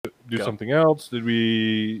do something else? Did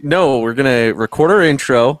we? No, we're going to record our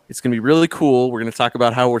intro. It's going to be really cool. We're going to talk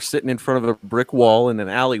about how we're sitting in front of a brick wall in an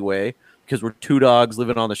alleyway because we're two dogs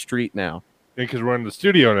living on the street now. Because we're in the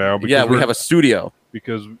studio now. Yeah, we have a studio.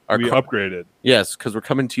 Because we upgraded. Yes, because we're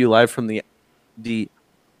coming to you live from the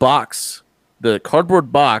box, the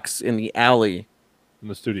cardboard box in the alley. In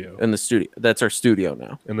the studio. That's our studio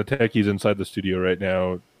now. And the techie's inside the studio right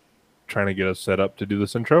now trying to get us set up to do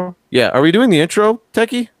this intro. Yeah. Are we doing the intro,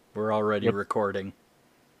 Techie? We're already recording.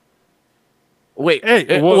 Wait.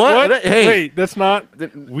 Hey, what? Hey. Wait, that's not...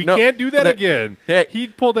 We can't do that again. Hey. He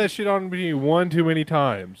pulled that shit on me one too many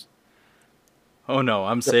times. Oh, no.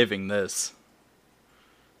 I'm saving this.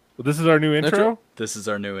 Well, this is our new intro? This is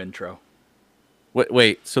our new intro.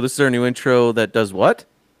 Wait. So this is our new intro that does what?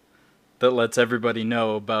 That lets everybody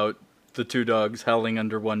know about the Two Dogs Howling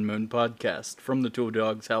Under One Moon podcast from the Two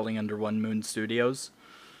Dogs Howling Under One Moon studios.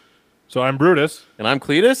 So I'm Brutus. And I'm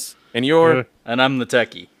Cletus. And you're... And I'm the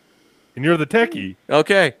techie. And you're the techie.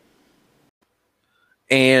 Okay.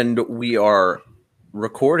 And we are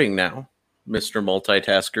recording now, Mr.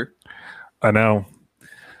 Multitasker. I know.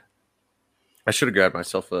 I should have grabbed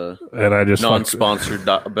myself a non-sponsored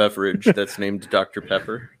beverage that's named Dr.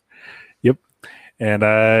 Pepper. Yep. And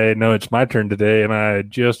I know it's my turn today, and I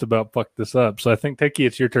just about fucked this up. So I think, Techie,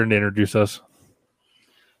 it's your turn to introduce us.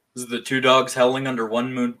 This is the Two Dogs Howling Under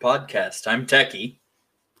One Moon podcast. I'm Techie.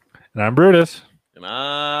 And I'm Brutus. And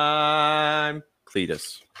I'm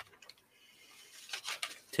Cletus.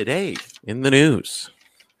 Today in the news.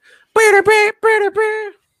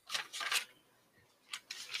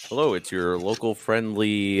 Hello, it's your local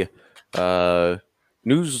friendly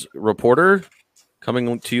news reporter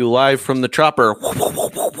coming to you live from the chopper.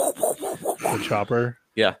 The chopper?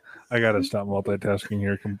 Yeah. I got to stop multitasking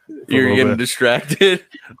here. You're getting distracted.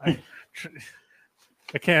 I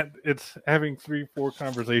can't. It's having 3-4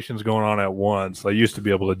 conversations going on at once. I used to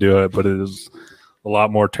be able to do it, but it is a lot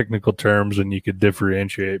more technical terms, and you could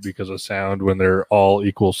differentiate because of sound. When they're all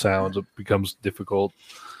equal sounds, it becomes difficult.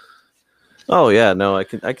 Oh yeah, no, I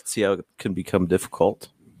can see how it can become difficult.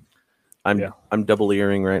 I'm double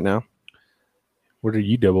earring right now. What are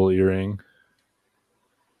you double earring?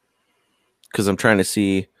 Because I'm trying to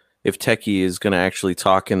see if Techie is going to actually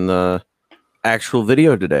talk in the actual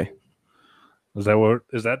video today. Is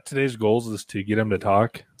that today's goals? Is to get him to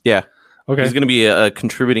talk? Yeah. Okay. He's going to be a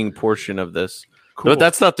contributing portion of this. Cool. But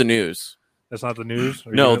that's not the news. That's not the news?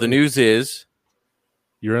 No, the news is...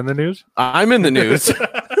 You're in the news? I'm in the news.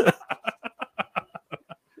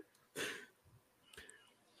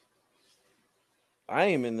 I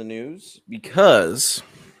am in the news because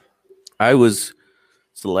I was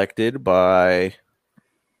selected by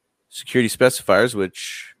Security Specifiers,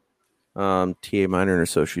 which TA Minor and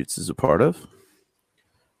Associates is a part of,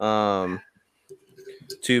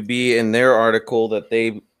 to be in their article that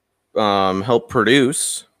they helped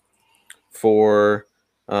produce for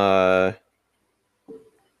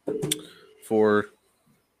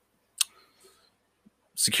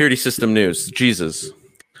Security System News. Jesus.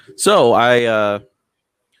 So I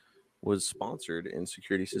was sponsored in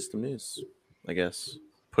Security System News, I guess.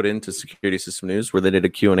 Put into Security System News where they did a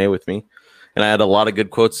Q&A with me. And I had a lot of good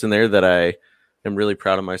quotes in there that I am really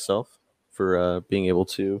proud of myself for being able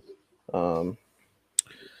to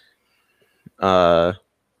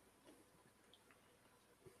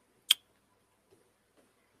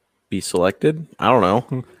be selected. I don't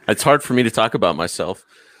know. It's hard for me to talk about myself.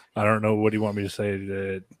 I don't know. What do you want me to say?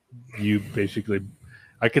 That you basically...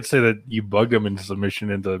 I could say that you bugged them into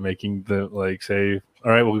submission into making the, like, say,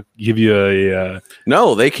 all right, we'll give you a...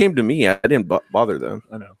 No, they came to me. I didn't bother them.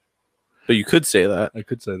 I know. But you could say that. I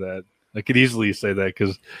could say that. I could easily say that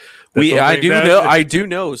because... I do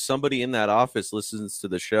know somebody in that office listens to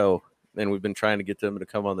the show, and we've been trying to get them to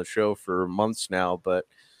come on the show for months now, but...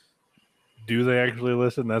 Do they actually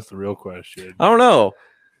listen? That's the real question. I don't know.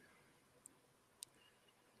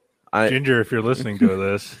 Ginger, if you're listening to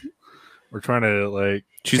this, we're trying to, like...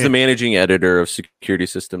 She's the managing editor of Security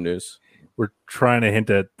System News. We're trying to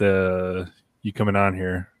hint at you coming on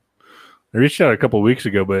here. I reached out a couple of weeks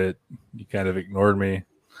ago, but you kind of ignored me.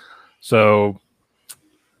 So,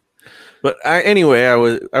 but anyway, I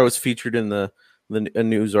was featured in a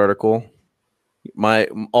news article.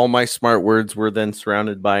 All my smart words were then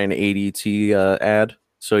surrounded by an ADT ad.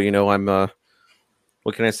 So I'm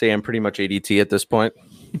what can I say? I'm pretty much ADT at this point.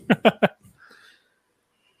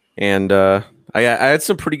 And I had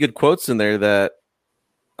some pretty good quotes in there that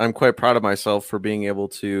I'm quite proud of myself for being able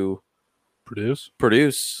to produce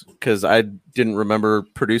because I didn't remember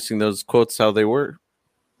producing those quotes how they were,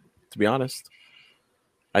 to be honest.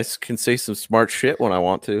 I can say some smart shit when I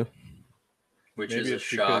want to. which Maybe is a it's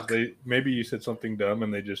shock. because maybe you said something dumb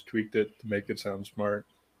and they just tweaked it to make it sound smart.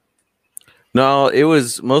 No, it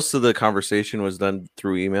was most of the conversation was done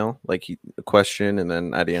through email, like a question and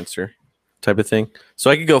then I'd answer type of thing.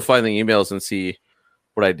 So I could go find the emails and see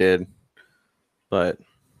what I did. But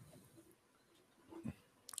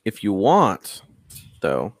if you want,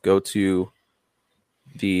 though, go to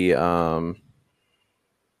the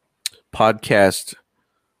podcast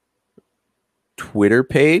Twitter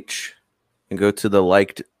page and go to the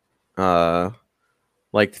liked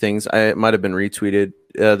things. It might have been retweeted.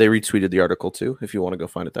 They retweeted the article too. If you want to go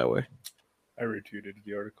find it that way. I retweeted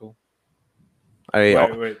the article.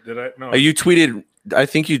 Wait, did I? No. You tweeted. I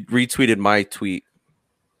think you retweeted my tweet,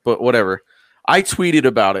 but whatever. I tweeted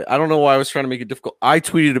about it. I don't know why I was trying to make it difficult. I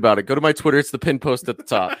tweeted about it. Go to my Twitter. It's the pin post at the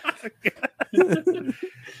top.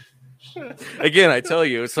 Again, I tell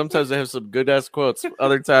you, sometimes I have some good ass quotes.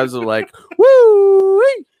 Other times I'm like, woo!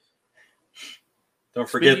 Don't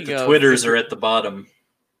forget Speaking the of- Twitters are at the bottom.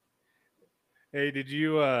 Hey, did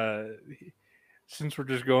you? Since we're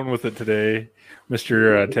just going with it today,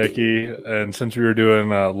 Mr. Techie, and since we were doing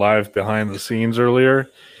live behind the scenes earlier,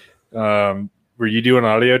 were you doing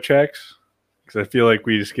audio checks? Because I feel like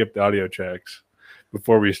we skipped audio checks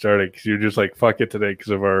before we started. Because you're just like, fuck it today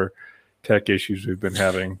because of our tech issues we've been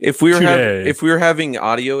having. If we were having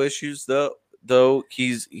audio issues though,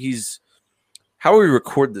 he's how we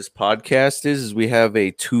record this podcast is we have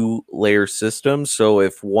a 2-layer system. So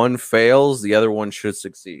if one fails, the other one should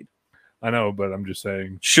succeed. I know, but I'm just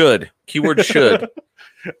saying. Should. Keyword should.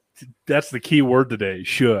 That's the key word today.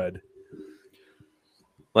 Should.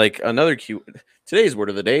 Like another keyword. Today's word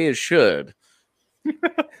of the day is should.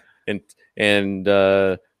 and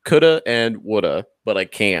coulda and woulda, but I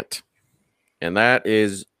can't. And that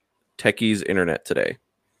is Techie's internet today.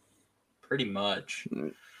 Pretty much.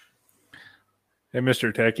 Hey,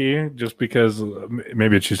 Mr. Techie, just because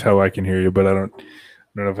maybe it's just how I can hear you, but I don't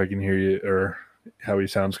know if I can hear you or how he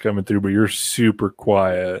sounds coming through, but you're super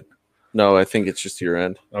quiet. No, I think it's just your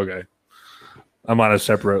end. Okay. I'm on a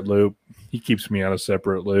separate loop. He keeps me on a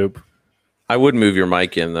separate loop. I would move your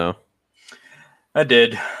mic in, though. I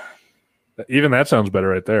did. Even that sounds better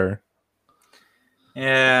right there.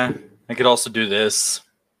 Yeah. I could also do this.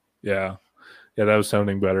 Yeah. Yeah, that was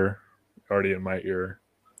sounding better already in my ear.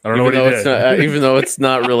 I don't know what he did. Even though it's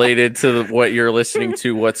not related to what you're listening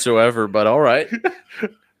to whatsoever, but all right. I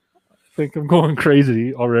think I'm going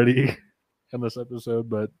crazy already in this episode,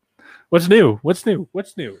 but what's new? What's new?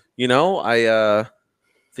 You know, I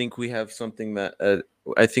think we have something that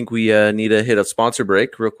I think we need to hit a sponsor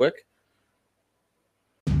break real quick.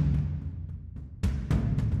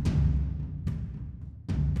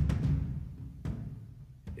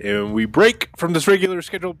 And we break from this regular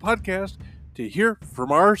scheduled podcast to hear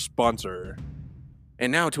from our sponsor.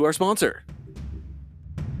 And now to our sponsor.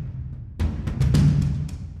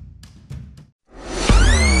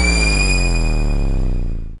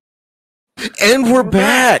 And we're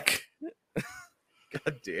back.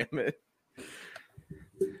 God damn it.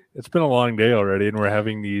 It's been a long day already, and we're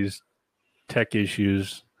having these tech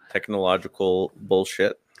issues. Technological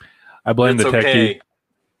bullshit. I blame It's the techie okay.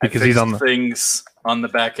 because I he's fixed on the. things on the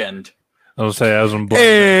back end. I was say I was on.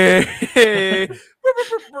 I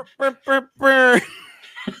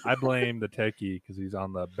blame the techie because he's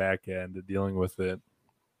on the back end dealing with it.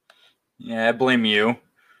 Yeah, I blame you.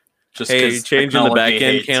 Just Hey, 'cause changing the technology back end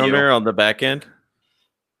hates counter you. on the back end.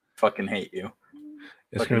 Fucking hate you.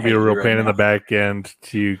 It's Fucking going to be a hate you real right pain in the now. back end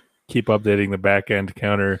to keep updating the back end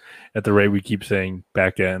counter at the rate we keep saying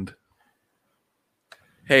back end.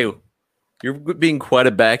 Hey, you're being quite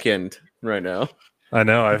a back end right now. I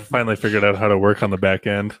know. I finally figured out how to work on the back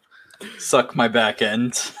end. Suck my back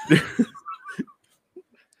end.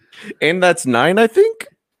 And that's 9, I think.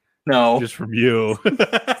 No. Just from you.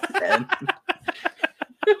 Man.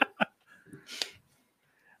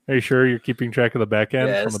 Are you sure you're keeping track of the back end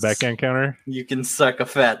on the Yes. back end counter? You can suck a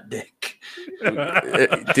fat dick.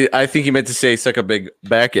 I think he meant to say suck a big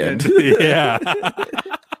back end. Yeah.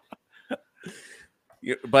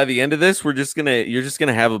 By the end of this, you're just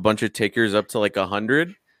gonna have a bunch of takers up to like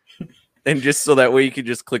 100, and just so that way you can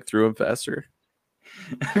just click through them faster.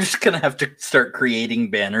 I'm just going to have to start creating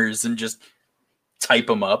banners and just type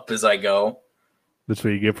them up as I go. That's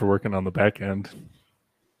what you get for working on the back end.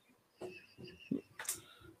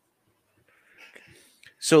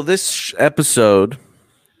 So this episode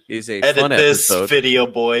is a Edit fun this episode. video,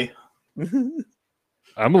 boy.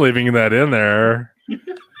 I'm leaving that in there. I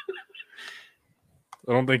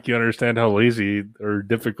don't think you understand how lazy or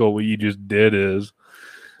difficult what you just did is.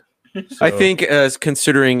 I So, think, as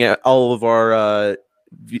considering all of our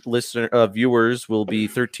viewers will be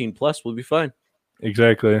 13 plus, we'll be fine.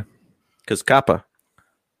 Exactly. Because Kappa.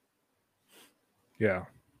 Yeah.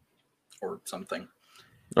 Or something.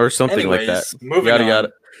 Or something like that. Moving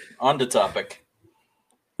on. On to topic.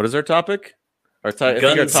 What is our topic? I think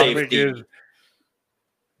Gun our topic safety. is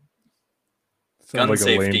Gun like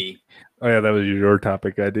safety. Oh yeah, that was your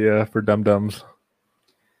topic idea for Dum Dums.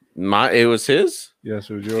 It was his? Yes,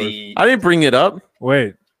 it was yours. I didn't bring it up.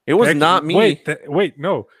 Wait. It was not me. Wait,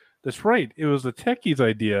 no. That's right. It was the techie's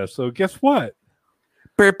idea. So guess what?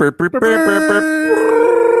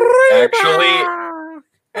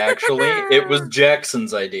 Actually, it was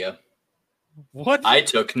Jackson's idea. What? I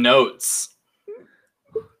took notes.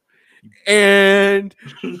 And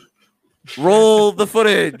roll the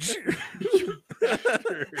footage.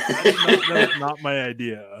 That's not my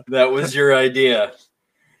idea. That was your idea.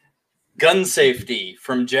 Gun safety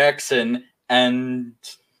from Jackson, and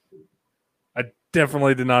I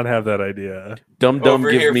definitely did not have that idea. Dum Dum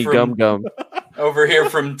give me gum gum. Over here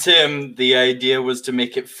from Tim, the idea was to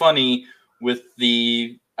make it funny, with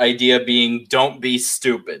the idea being don't be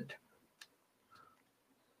stupid.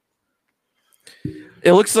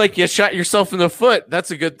 It looks like you shot yourself in the foot. That's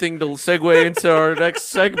a good thing to segue into our next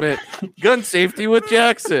segment. Gun safety with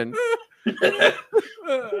Jackson.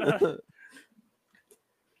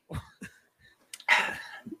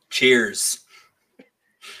 Cheers.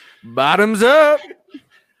 Bottoms up.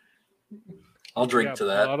 I'll drink to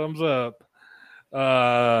that. Bottoms up.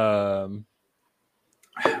 I'm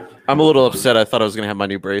a little upset. I thought I was going to have my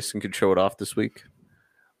new brace and could show it off this week.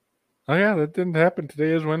 Oh, yeah, that didn't happen.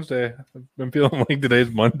 Today is Wednesday. I've been feeling like today's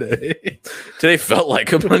Monday. Today felt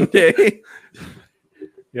like a Monday.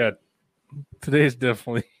 Yeah, today's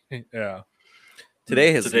definitely, yeah.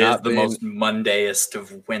 Today is not the most Mondayest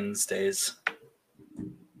of Wednesdays.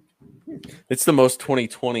 It's the most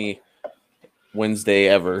 2020 Wednesday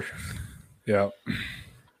ever. Yeah.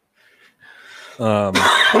 All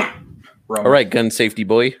right, gun safety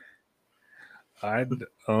boy. I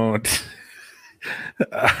don't.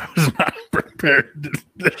 I was not prepared.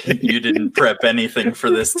 You didn't prep anything for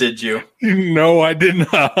this, did you? No, I did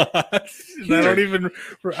not.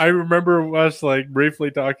 I remember us like briefly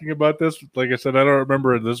talking about this. Like I said, I don't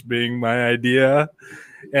remember this being my idea.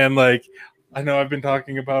 And like, I know I've been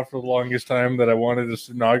talking about for the longest time that I wanted a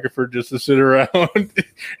stenographer just to sit around and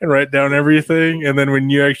write down everything. And then when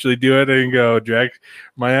you actually do it and go, Jack,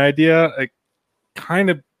 my idea, it kind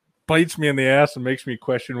of bites me in the ass and makes me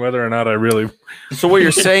question whether or not I really. So what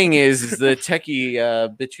you're saying is the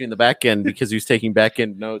techie bit you in the back end because he was taking back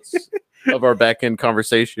end notes of our back end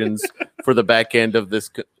conversations for the back end of this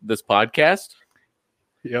podcast.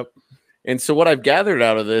 Yep. And so what I've gathered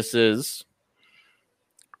out of this is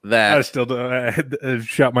that I still I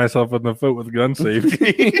shot myself in the foot with gun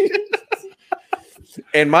safety.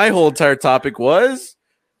 And my whole entire topic was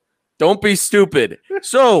don't be stupid.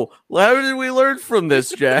 So, how did we learn from this,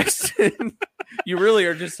 Jackson? You really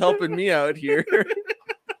are just helping me out here.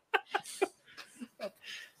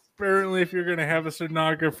 Apparently, if you're going to have a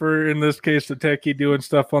stenographer, in this case, the techie doing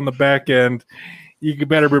stuff on the back end, you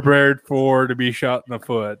better be prepared to be shot in the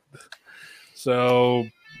foot. So,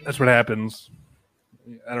 that's what happens.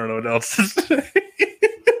 I don't know what else to say.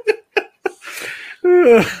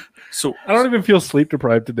 So I don't even feel sleep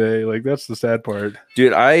deprived today. Like, that's the sad part.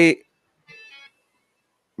 Dude,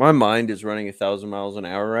 my mind is running 1,000 miles an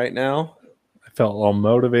hour right now. I felt all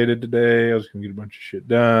motivated today. I was going to get a bunch of shit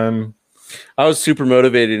done. I was super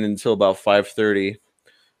motivated until about 5:30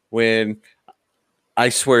 when I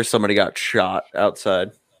swear somebody got shot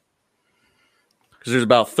outside. Because there's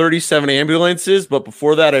about 37 ambulances, but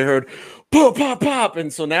before that I heard pop, pop, pop.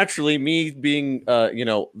 And so naturally, me being,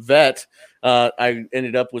 vet, I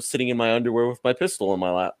ended up with sitting in my underwear with my pistol in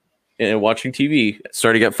my lap and watching TV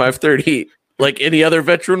starting at 5:30, like any other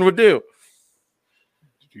veteran would do.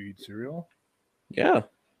 Did you eat cereal? Yeah.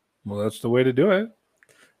 Well, that's the way to do it.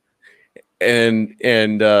 And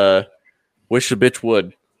wish a bitch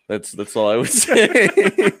would. That's all I would say.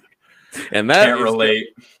 And that can't relate.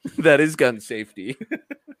 That is gun safety.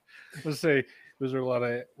 Let's say, was there a lot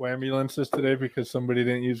of ambulances today because somebody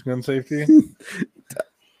didn't use gun safety?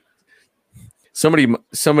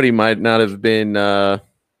 Somebody might not have been know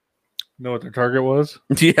what their target was?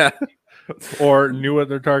 Yeah. Or knew what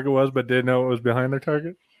their target was but didn't know it was behind their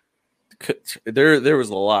target? There was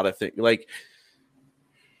a lot of things. Like,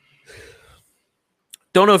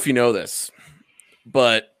 don't know if you know this,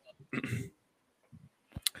 but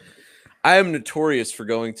I am notorious for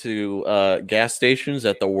going to gas stations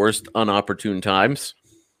at the worst unopportune times.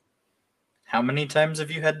 How many times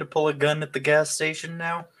have you had to pull a gun at the gas station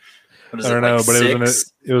now? I don't know, but it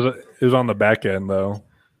was on the back end though.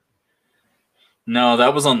 No,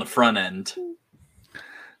 that was on the front end.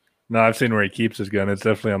 No, I've seen where he keeps his gun. It's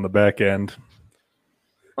definitely on the back end.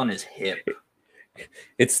 On his hip.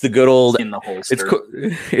 It's the good old. In the holster.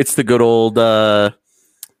 It's the good old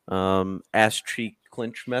ass cheek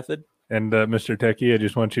clinch method. And Mr. Techie, I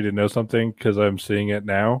just want you to know something because I'm seeing it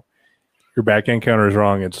now. Your back end counter is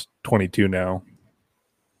wrong. It's 22 now.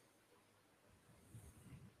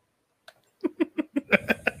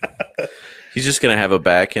 He's just gonna have a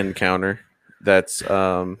back end counter that's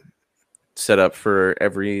set up for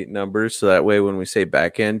every number, so that way when we say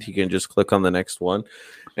back end, he can just click on the next one.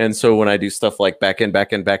 And so when I do stuff like back end,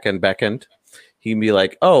 he can be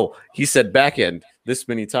like, "Oh, he said back end this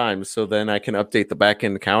many times," so then I can update the back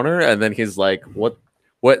end counter, and then he's like, "What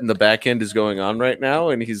in the back end is going on right now?"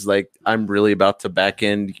 And he's like, "I'm really about to back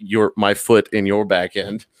end my foot in your back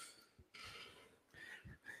end."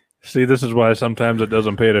 See, this is why sometimes it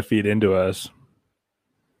doesn't pay to feed into us.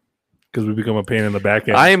 Because we become a pain in the back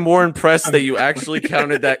end. I am more impressed that you actually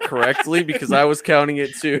counted that correctly because I was counting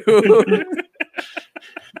it too.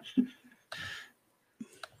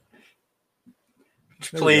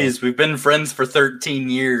 Please, we've been friends for 13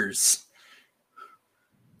 years.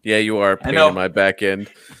 Yeah, you are a pain in my back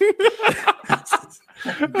end.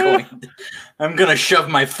 I'm going to shove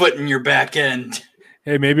my foot in your back end.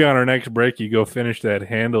 Hey, maybe on our next break, you go finish that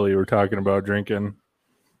handle you were talking about drinking.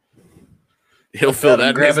 He'll fill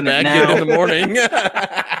that in his back end in the morning.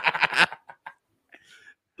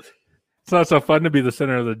 It's not so fun to be the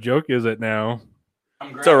center of the joke, is it now?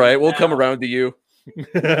 It's all right. We'll come around to you.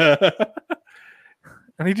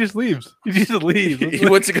 And he just leaves. He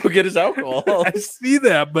went to go get his alcohol. I see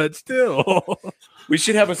that, but still. We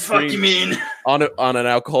should have a Fuck you mean? on an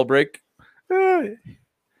alcohol break.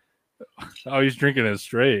 Oh, he's drinking it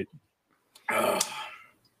straight.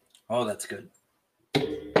 Oh, that's good.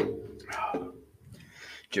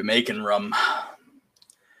 Jamaican rum.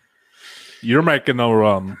 You're making no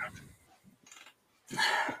rum.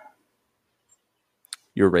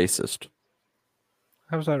 You're racist.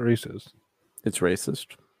 How's that racist? It's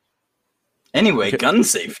racist. Anyway, gun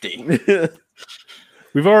safety.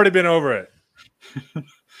 We've already been over it.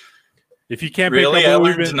 If you can't really, I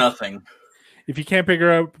learned nothing. If you can't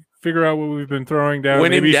figure out what we've been throwing down,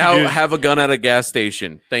 when in doubt, have a gun at a gas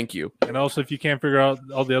station. Thank you. And also, if you can't figure out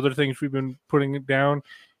all the other things we've been putting it down,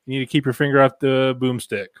 you need to keep your finger off the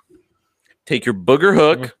boomstick. Take your booger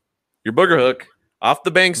hook off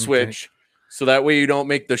the bank switch, so that way you don't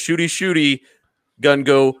make the shooty gun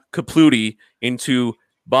go kaplooty into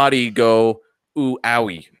body go ooh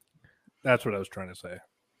owie. That's what I was trying to say.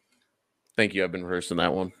 Thank you. I've been rehearsing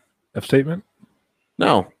that one. F statement?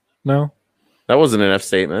 No. That wasn't an F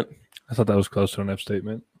statement. I thought that was close to an F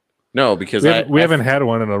statement. No, because we haven't had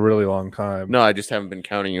one in a really long time. No, I just haven't been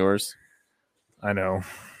counting yours. I know.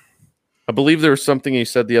 I believe there was something you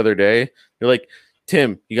said the other day. You're like,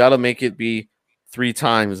 Tim, you got to make it be 3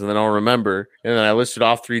 times, and then I'll remember. And then I listed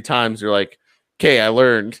off 3 times. You're like, okay, I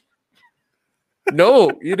learned.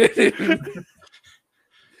 No, you didn't.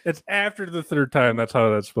 It's after the 3rd time. That's how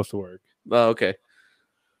that's supposed to work. Oh, okay.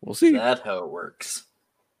 We'll see. That's how it works.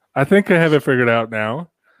 I think I have it figured out now.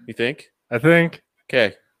 You think? I think.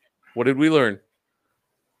 Okay. What did we learn?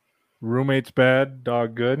 Roommate's bad,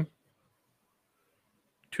 dog good.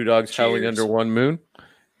 2 dogs howling under one moon.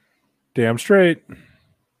 Damn straight.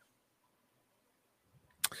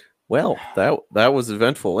 Well, that was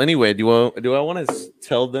eventful. Anyway, do I want to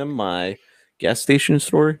tell them my gas station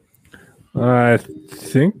story? I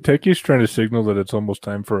think Techie's trying to signal that it's almost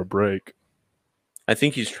time for a break. I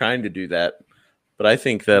think he's trying to do that, but I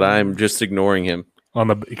think that I'm just ignoring him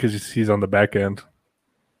because he's on the back end.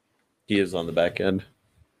 He is on the back end.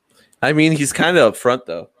 I mean, he's kind of up front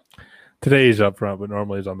though. Today he's up front, but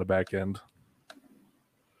normally he's on the back end.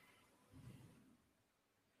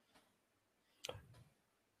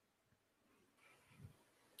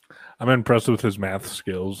 I'm impressed with his math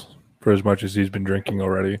skills for as much as he's been drinking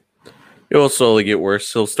already. It will slowly get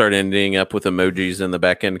worse. He'll start ending up with emojis in the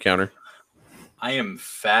back end counter. I am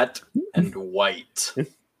fat and white.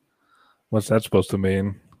 What's that supposed to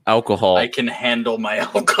mean? Alcohol. I can handle my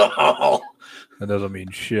alcohol. That doesn't mean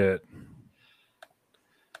shit.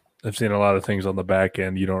 I've seen a lot of things on the back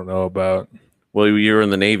end you don't know about. Well, you were in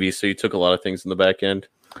the Navy, so you took a lot of things in the back end.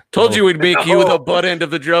 Told you we'd make you the butt end of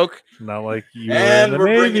the joke. Not like you and were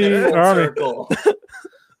in the we're Navy. bringing it full circle.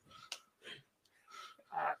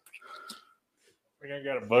 I think I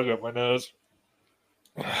got a bug up my nose.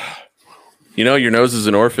 You know, your nose is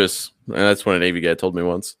an orifice. And that's what a Navy guy told me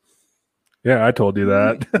once. Yeah, I told you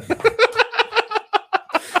that.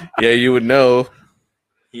 Yeah, you would know.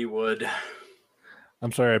 He would.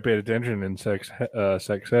 I'm sorry I paid attention in sex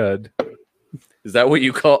ed. Is that what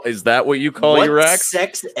you call What Iraq?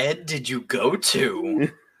 sex ed did you go to?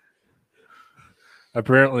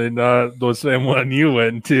 Apparently not the same one you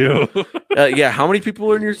went to. Yeah, how many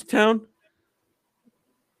people are in your town?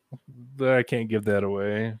 I can't give that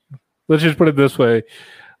away. Let's just put it this way.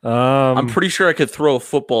 I'm pretty sure I could throw a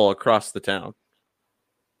football across the town.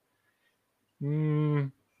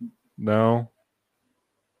 No.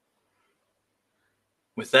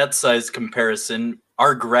 With that size comparison,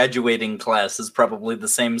 our graduating class is probably the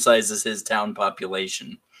same size as his town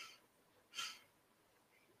population.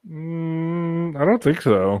 I don't think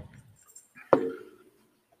so. I'm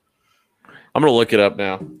gonna look it up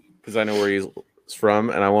now because I know where he's from,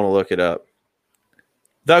 and I want to look it up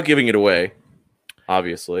without giving it away.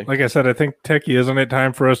 Obviously, Like I said, I think Techie, isn't it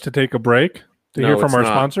time for us to take a break to No, hear from it's our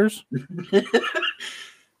not. sponsors?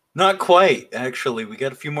 Not quite, actually. We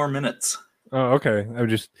got a few more minutes. Oh, okay. I'm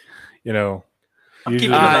just, I'm usually- keeping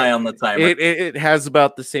an eye on the timer. it has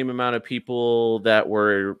about the same amount of people that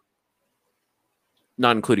were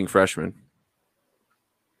not including freshmen.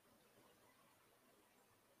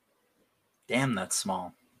 Damn, that's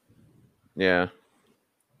small. Yeah.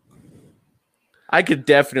 I could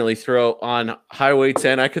definitely throw on Highway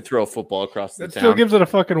 10. I could throw a football across the that town. still gives it a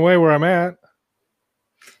fucking way where I'm at.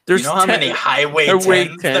 There's You know how 10 many highway Highway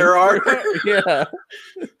 10s 10. there are? Yeah.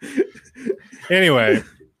 Anyway,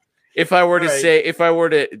 If I were to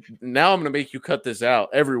Right. now I'm going to make you cut this out,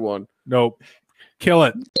 everyone. nope. Kill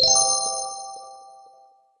it. Do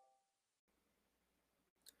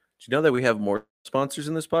you know that we have more sponsors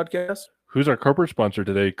in this podcast? Who's our corporate sponsor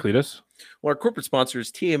today, Cletus? Well, our corporate sponsor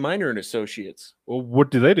is TA Minor and Associates. Well, what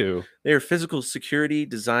do they do? They are physical security,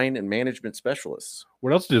 design, and management specialists.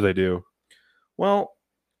 What else do they do? Well,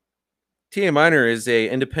 TA Minor is a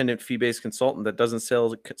independent fee-based consultant that doesn't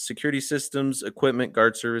sell security systems, equipment,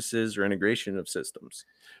 guard services, or integration of systems.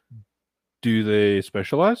 Do they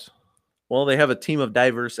specialize? Well, they have a team of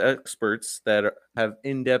diverse experts that have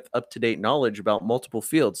in-depth, up-to-date knowledge about multiple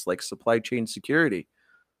fields like supply chain security.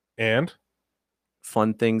 And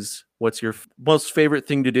Fun things. What's your most favorite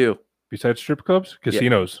thing to do? besides strip clubs,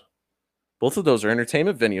 casinos. Both of those are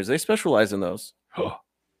entertainment venues. They specialize in those.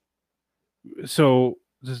 So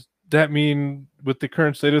does that mean with the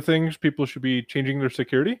current state of things, people should be changing their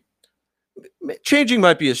security? Changing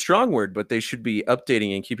might be a strong word, but they should be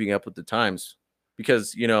updating and keeping up with the times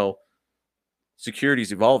because, security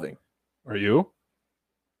is evolving. Are you?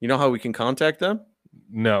 You know how we can contact them?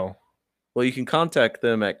 No. Well, you can contact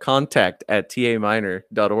them at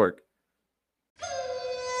contact@taminor.org.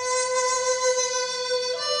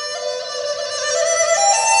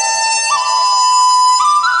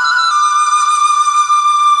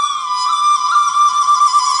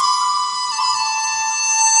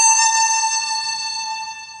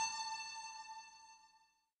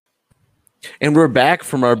 And we're back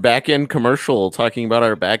from our back-end commercial talking about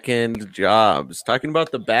our back-end jobs, talking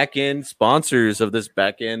about the back-end sponsors of this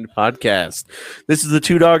back-end podcast. This is the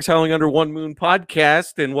Two Dogs Howling Under One Moon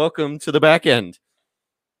podcast, and welcome to the back end.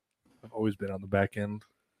 I've always been on the back end.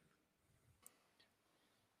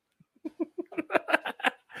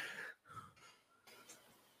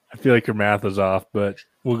 I feel like your math is off, but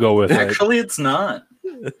we'll go with it. Actually, it's not.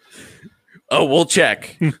 Oh, we'll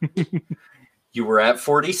check. You were at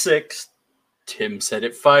 46. Tim said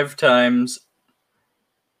it 5 times.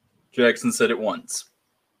 Jackson said it once.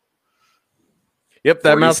 Yep,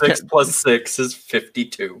 that mouse 46 plus 6 is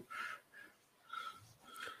 52.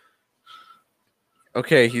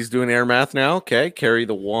 Okay, he's doing air math now. Okay, carry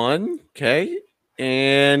the 1. Okay,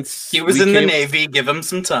 and He was in the Navy. Give him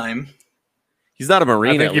some time. He's not a I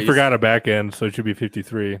Marine. think at you least. forgot a back end, so it should be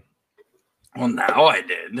 53. Well, now I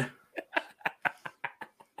did.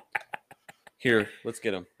 Here, let's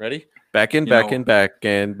get him. Ready? Back in, You back know- in, back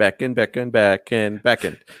in, back in, back in, back in, back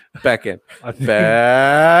in, back in, I think,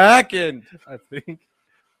 back in. I think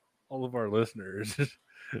all of our listeners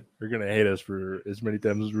are going to hate us for as many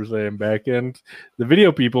times as we're saying back end. The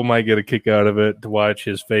video people might get a kick out of it to watch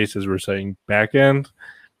his face as we're saying back end,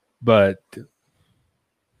 but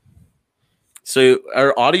So,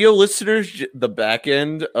 are audio listeners the back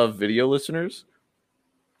end of video listeners?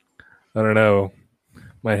 I don't know.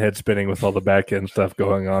 My head's spinning with all the back end stuff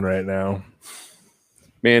going on right now.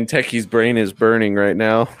 Man, Techie's brain is burning right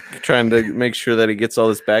now, trying to make sure that he gets all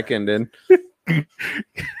this back end in.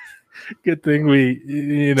 Good thing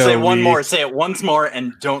we, Say one more. Say it once more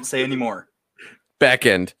and don't say any more. Back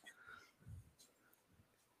end.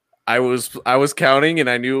 I was counting and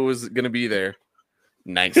I knew it was going to be there.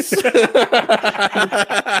 Nice.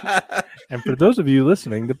 And for those of you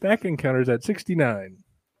listening, the back end counter is at 69.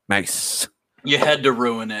 Nice. You had to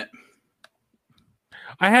ruin it.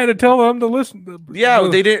 I had to tell them to listen. Yeah,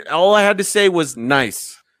 they didn't. All I had to say was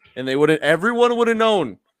nice, and they wouldn't. Everyone would have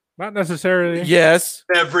known. Not necessarily. Yes,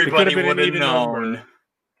 Everybody been an would have even known.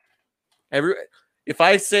 number. if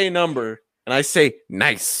I say number and I say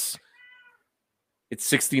nice, it's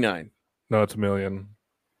 69 No, it's a million.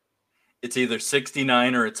 It's either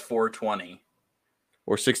 69 or it's 420.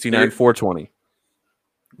 or 69 420.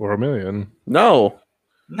 Or a million. No,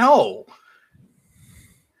 No.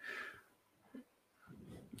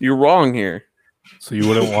 you're wrong here. So you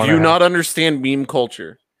wouldn't want Do you not understand meme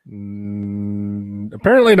culture?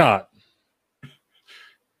 Apparently not.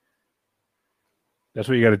 That's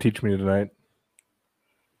what you got to teach me tonight.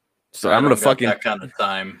 So I I'm gonna don't got fucking that kind of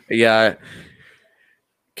time. yeah.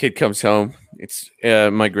 Kid comes home. It's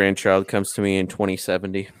my grandchild comes to me in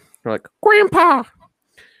 2070. They're like, Grandpa,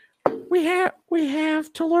 we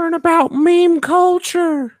have to learn about meme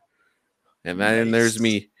culture. And then there's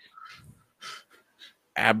me.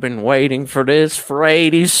 I've been waiting for this for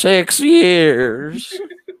 86 years.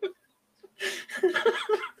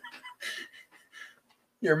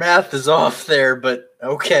 Your math is off there, but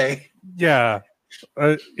okay. Yeah.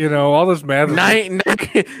 All this math.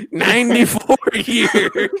 94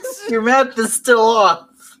 years. Your math is still off.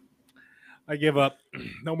 I give up.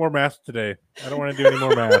 No more math today. I don't want to do any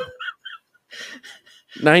more math.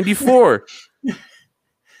 94.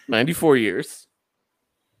 94 years.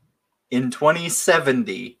 In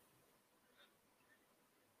 2070.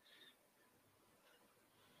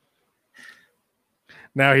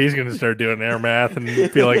 Now he's going to start doing air math and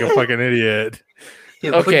feel like a fucking idiot.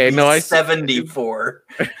 It Okay, would be no, I 74.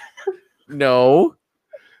 No.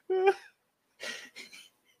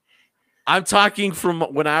 I'm talking from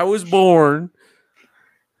when I was born.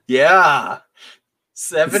 Yeah.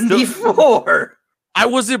 74. I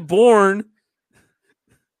wasn't born.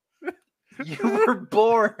 You were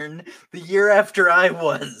born the year after I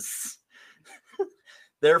was.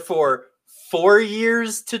 Therefore, 4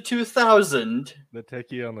 years to 2000. The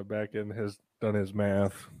techie on the back end has done his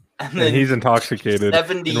math. And And then he's intoxicated.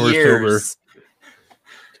 70 and we're years.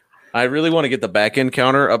 I really want to get the back end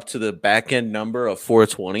counter up to the back end number of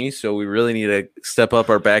 420. So we really need to step up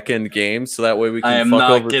our back end game so that way we can I am fuck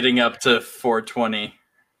not over. getting up to 420.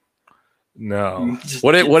 No. Just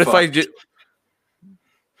What get if I fucked. just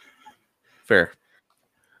fair?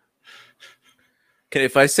 Okay,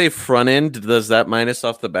 if I say front end, does that minus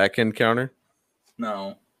off the back end counter?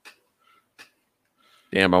 No.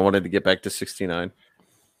 Damn, I wanted to get back to 69.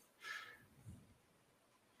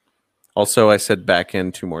 Also, I said back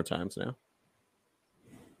end 2 more times now.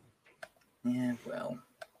 Yeah, well.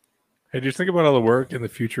 Hey, just think about all the work in the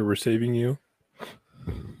future we're saving you.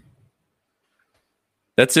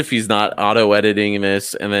 That's if he's not auto editing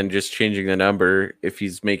this and then just changing the number. If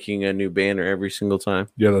he's making a new banner every single time,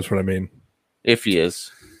 Yeah, that's what I mean. if he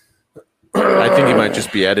is, I think he might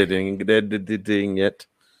just be editing it.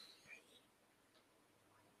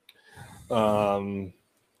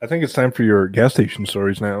 I think it's time for your gas station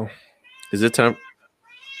stories now. Is it time?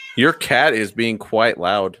 Your cat is being quite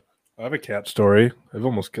loud. I have a cat story. I've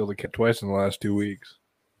almost killed a cat twice in the last 2 weeks.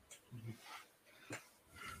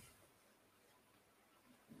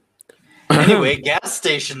 Anyway, gas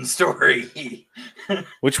station story.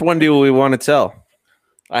 Which one do we want to tell?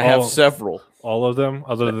 I have Oh. several. All of them,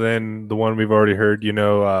 other than the one we've already heard.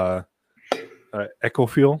 Ecofuel,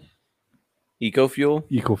 EcoFuel?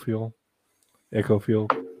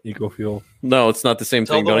 Ecofuel. No, it's not the same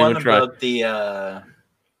Tell thing. the Don't one even try. about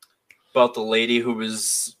the lady who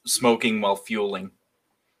was smoking while fueling,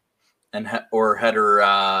 and had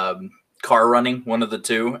her car running, one of the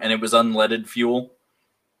two, and it was unleaded fuel.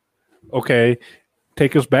 Okay,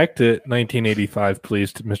 take us back to 1985,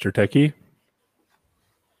 please, Mr. Techie.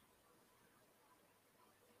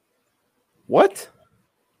 What?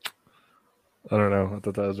 I don't know. I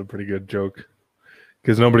thought that was a pretty good joke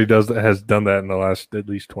because nobody has done that in the last at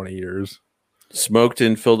least 20 years. Smoked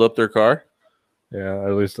and filled up their car? Yeah,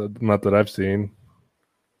 at least not that I've seen.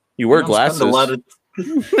 You wear You don't glasses.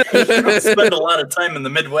 you don't spend a lot of time in the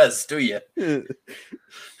Midwest, do you?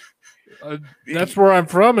 That's where I'm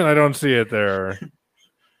from, and I don't see it there.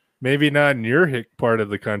 Maybe not in your hick part of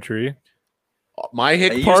the country. My I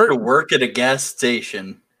hick used part? to work at a gas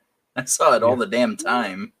station. I saw it all the damn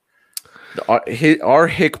time. Our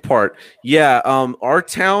hick part. Yeah, our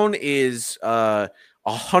town is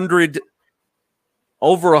 100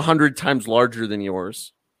 over 100 times larger than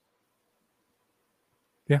yours.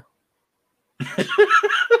 Yeah.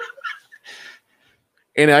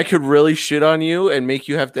 And I could really shit on you and make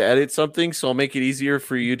you have to edit something, so I'll make it easier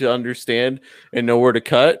for you to understand and know where to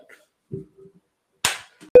cut.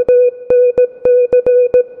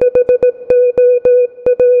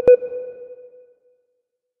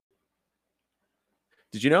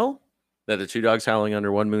 Did you know that the Two Dogs Howling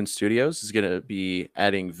Under One Moon Studios is going to be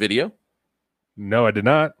adding video? No, I did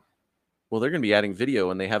not. Well, they're going to be adding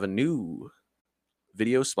video, and they have a new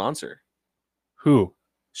video sponsor, Who?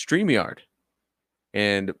 StreamYard.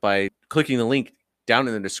 And by clicking the link down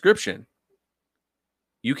in the description,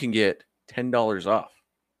 you can get $10 off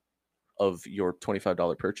of your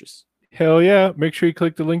 $25 purchase. Hell yeah. Make sure you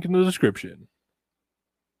click the link in the description.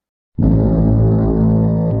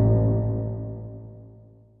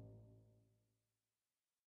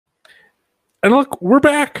 And look, we're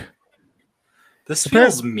back. This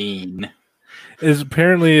feels mean.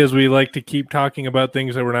 Apparently as we like to keep talking about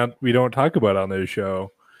things that we don't talk about on this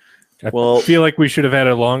show. I Well, feel like we should have had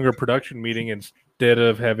a longer production meeting instead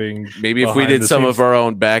of having maybe if we did some of our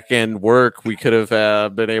own back end work, we could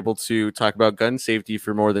have been able to talk about gun safety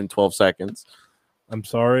for more than 12 seconds. I'm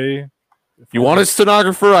sorry. You want a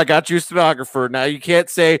stenographer? I got you a stenographer. Now you can't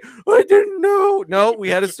say, I didn't know. No, we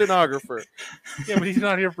had a stenographer. Yeah, but he's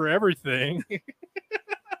not here for everything.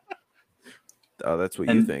 Oh, that's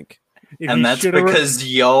what you think. And that's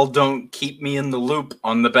because y'all don't keep me in the loop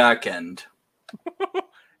on the back end.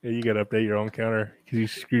 Yeah, you got to update your own counter because you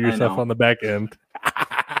screwed yourself on the back end.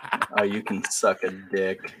 Oh, you can suck a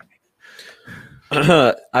dick.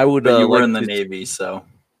 I would. But you were in the Navy, so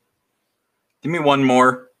give me one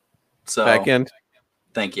more. So back end.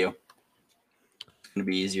 Thank you. It's gonna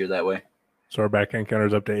be easier that way. So our back end counter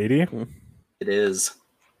is up to 80. It is.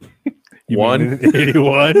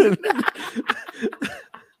 81.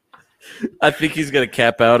 I think he's gonna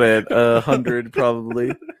cap out at 100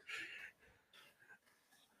 probably.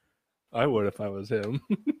 I would if I was him.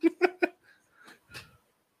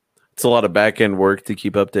 It's a lot of back end work to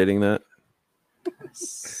keep updating that.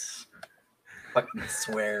 Fucking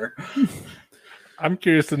swear. I'm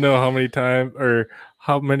curious to know how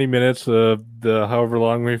many minutes of the however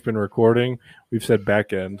long we've been recording we've said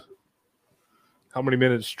back end. How many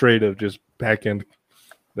minutes straight of just back end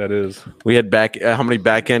that is? We had how many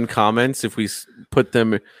back end comments if we put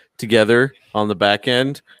them together on the back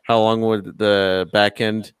end? How long would the back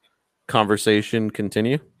end conversation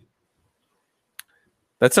continue?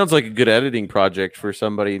 That sounds like a good editing project for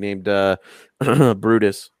somebody named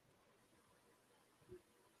Brutus.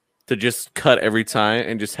 To just cut every time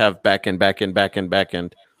and just have back end. I'm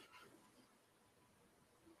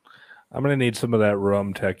gonna need some of that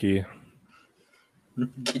rum, Techie.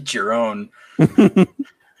 Get your own.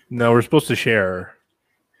 No, we're supposed to share.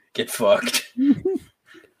 Get fucked.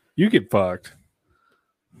 You get fucked.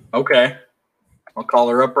 Okay. I'll call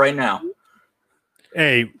her up right now.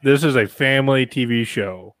 Hey, this is a family TV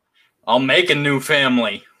show. I'll make a new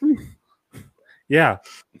family. Yeah.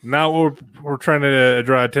 Not what we're trying to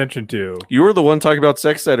draw attention to. You were the one talking about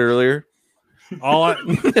sex ed earlier. I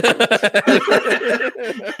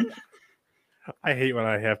hate when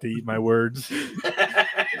I have to eat my words.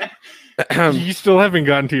 You still haven't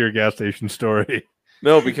gotten to your gas station story.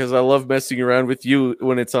 No, because I love messing around with you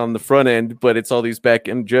when it's on the front end, but it's all these back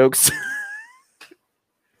end jokes.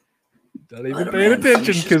 Not even paying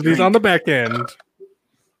attention because he's on the back end.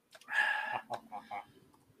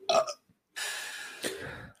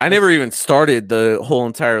 I never even started the whole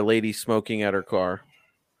entire lady smoking at her car.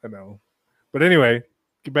 I know. But anyway,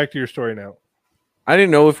 get back to your story now. I didn't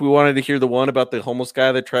know if we wanted to hear the one about the homeless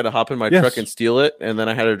guy that tried to hop in my truck and steal it, and then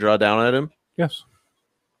I had to draw down at him. Yes.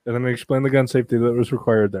 And then explain the gun safety that was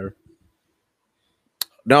required there.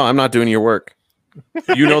 No, I'm not doing your work.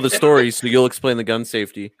 You know the story, so you'll explain the gun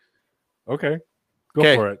safety. Okay.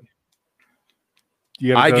 Go for it.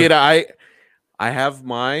 I have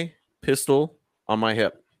my pistol on my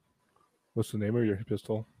hip. What's the name of your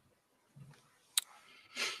pistol?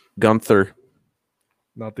 Gunther.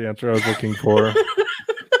 Not the answer I was looking for.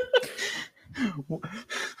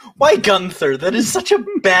 Why Gunther? That is such a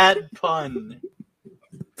bad pun.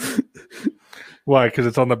 Why? Because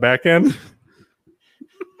it's on the back end?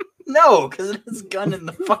 No, because it has gun in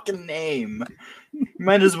the fucking name. You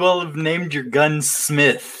might as well have named your gun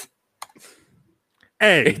Smith.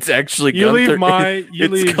 Hey, it's actually Gunther.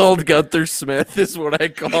 It's called Gunther Smith, is what I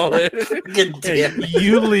call it. Hey,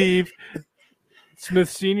 you leave Smith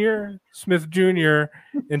Sr., Smith Jr.,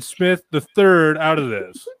 and Smith the Third out of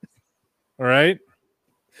this. All right?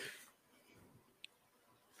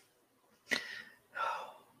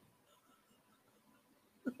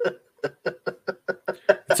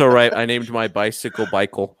 It's all right. I named my bicycle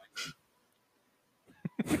Bikel.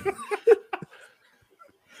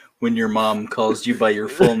 When your mom calls you by your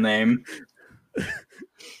full name.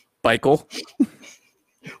 Bikel.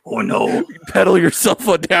 Oh, no. You pedal yourself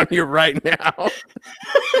on down here right now.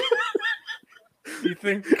 You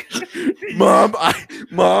think, Mom,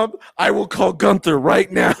 I will call Gunther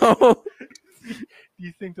right now. do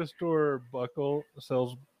you think the store Buckle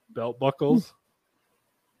sells belt buckles?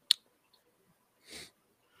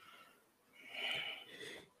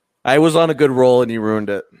 I was on a good roll and you ruined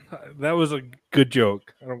it. That was a good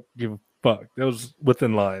joke. I don't give a fuck. That was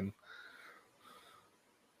within line.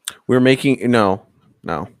 We're making no,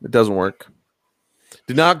 it doesn't work.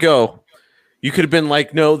 Did not go. You could have been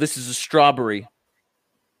like, no, this is a strawberry.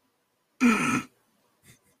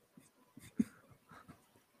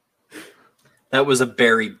 That was a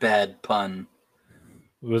very bad pun.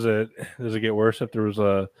 Does it get worse if there was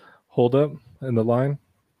a holdup in the line?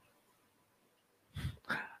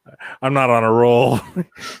 I'm not on a roll.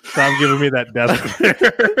 Stop giving me that death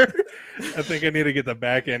glare. I think I need to get the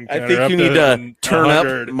back end. I think you need to turn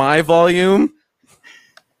 100. up my volume.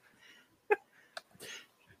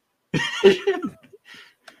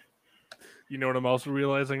 You know what I'm also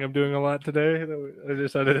realizing I'm doing a lot today that I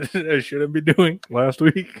decided I shouldn't be doing last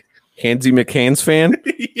week? Hansy McCann's fan.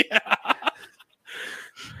 Yeah.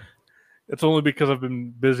 It's only because I've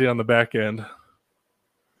been busy on the back end.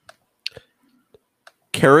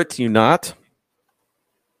 Carrot, you not?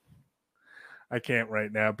 I can't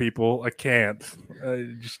right now, people. I can't.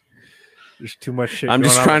 There's too much shit. I'm going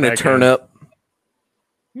just on trying the to back turn end. up.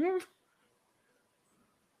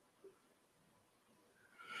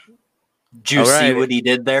 Did you see what he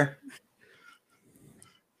did there?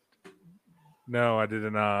 No, I did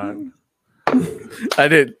not. I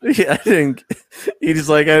didn't. I didn't. He just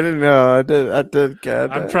like I didn't know. I did get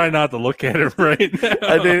it. I'm trying not to look at it right now.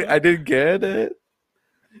 I didn't get it.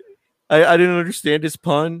 I didn't understand his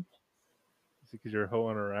pun. Because you're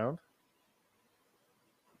hoeing around.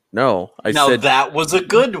 No, I No, said that was a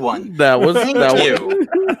good one. that was Thank that you.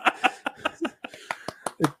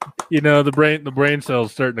 You know, the brain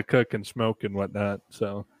cells starting to cook and smoke and whatnot.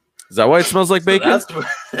 So Is that why it smells like So bacon? that's what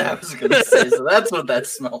I was gonna say. So that's what that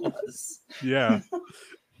smell was. yeah. I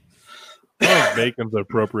don't know if bacon's the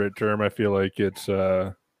appropriate term. I feel like it's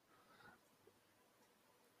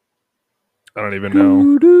I don't even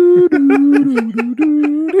know.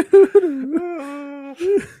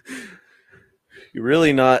 You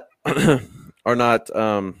really not are not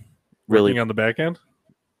really Working on the back end?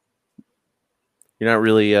 you're not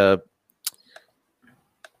really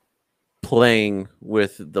playing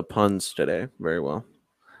with the puns today very well.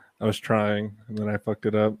 I was trying and then I fucked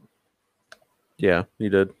it up. Yeah, you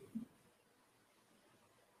did.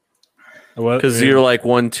 Because You're like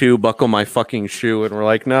 1-2, buckle my fucking shoe, and we're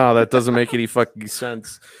like, no, that doesn't make any fucking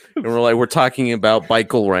sense. And we're like, we're talking about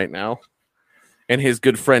Michael right now, and his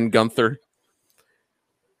good friend Gunther,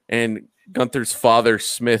 and Gunther's father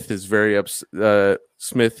Smith is very upset.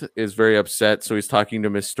 Smith is very upset, so he's talking to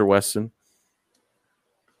Mr. Weston.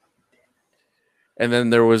 And then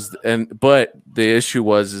but the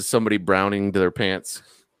issue is somebody browning their pants.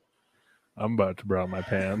 I'm about to brown my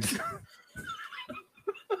pants.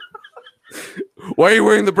 Why are you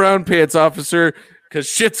wearing the brown pants, officer? Because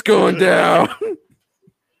shit's going down.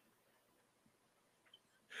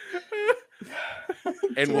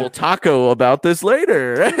 And we'll taco about this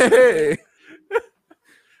later. Hey.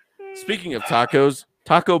 Speaking of tacos,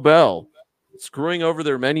 Taco Bell screwing over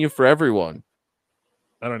their menu for everyone.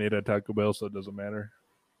 I don't eat at Taco Bell, so it doesn't matter.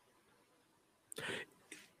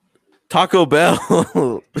 Taco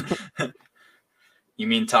Bell. You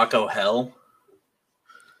mean Taco Hell?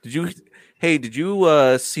 Did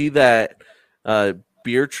you see that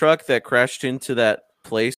beer truck that crashed into that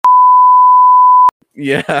place?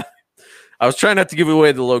 Yeah. I was trying not to give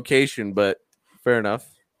away the location, but fair enough.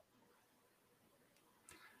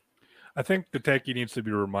 I think the techie needs to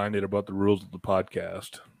be reminded about the rules of the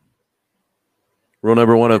podcast. Rule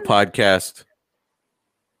number 1 of podcast.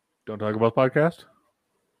 Don't talk about the podcast?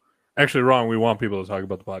 Actually, wrong. We want people to talk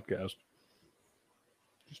about the podcast.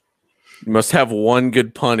 You must have one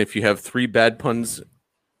good pun. If you have 3 bad puns,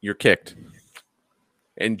 you're kicked.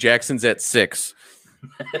 And Jackson's at 6.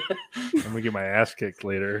 I'm going to get my ass kicked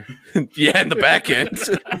later. Yeah, in the back end.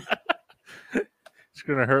 It's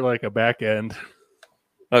going to hurt like a back end.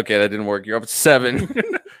 Okay, that didn't work. You're up at 7.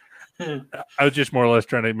 I was just more or less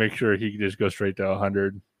trying to make sure he could just go straight to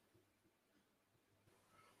 100.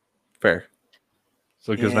 Fair.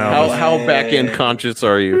 So because now How back end conscious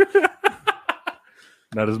are you?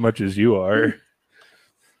 not as much as you are.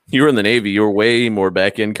 You were in the Navy. You were way more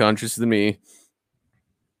back end conscious than me.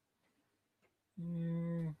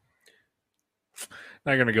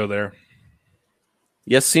 Not going to go there.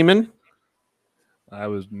 Yes, Seaman? I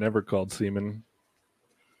was never called Seaman.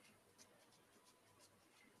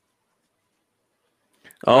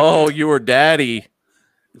 Oh, you were daddy.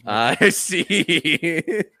 I see.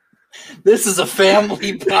 This is a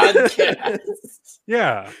family podcast.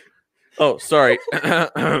 Yeah. Oh, sorry.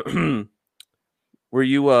 Were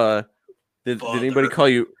you did anybody call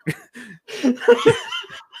you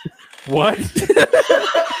What?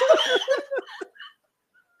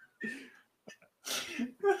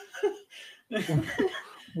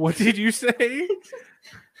 What did you say?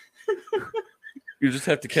 You just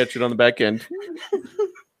have to catch it on the back end.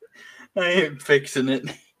 I ain't fixing it.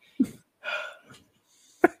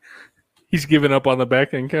 He's given up on the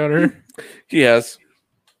back end counter. He has.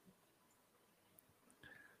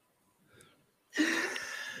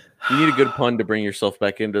 You need a good pun to bring yourself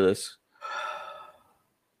back into this.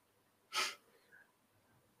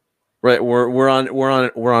 Right, we're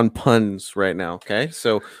on puns right now, okay?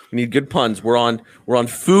 So we need good puns. We're on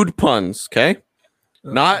food puns, okay?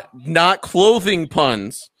 Not clothing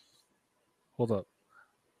puns. Hold up.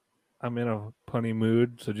 I'm in a punny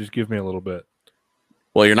mood, so just give me a little bit.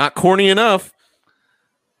 Well, you're not corny enough.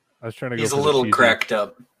 I was trying to go. He's a for the little cheesy. cracked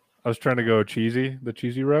up. I was trying to go the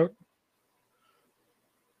cheesy route.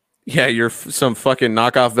 Yeah, you're some fucking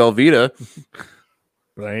knockoff Velveeta.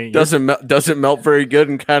 But I ain't Doesn't melt very good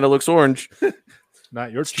and kind of looks orange.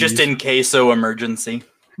 not your It's cheese. just in queso emergency.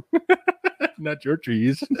 Not your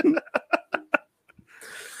cheese.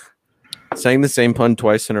 Saying the same pun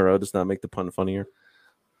twice in a row does not make the pun funnier.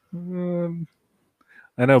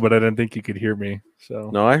 I know, but I didn't think you could hear me.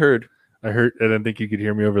 So No, I heard. I didn't think you could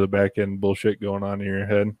hear me over the back end bullshit going on in your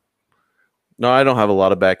head. No, I don't have a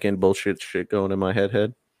lot of back end bullshit shit going in my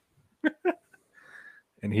head.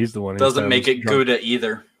 And he's the one who Doesn't make it drunk. Gouda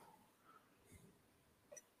either.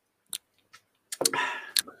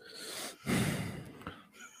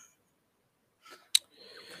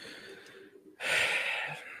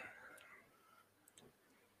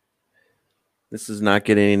 This is not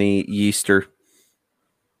getting any yeaster.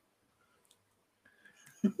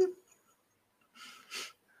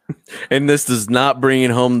 And this is not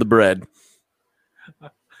bringing home the bread.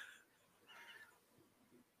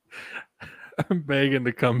 I'm begging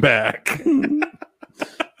to come back.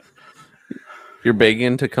 You're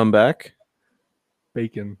begging to come back?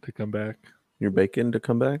 Bacon to come back. You're baking to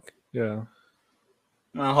come back? Yeah.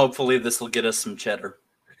 Well, hopefully this will get us some cheddar.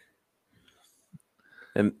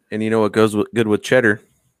 And you know what goes good with cheddar?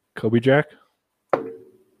 Kobe Jack.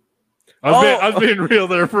 I was being real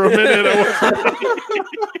there for a minute.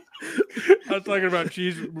 I was talking about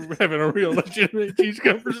cheese, having a real legitimate cheese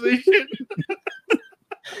conversation.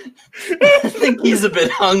 I think he's a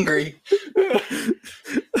bit hungry.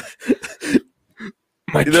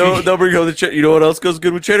 They'll bring home the cheddar. You know what else goes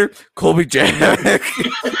good with cheddar? Colby Jack.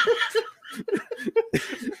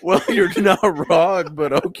 Well, you're not wrong,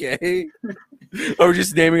 but okay. Are we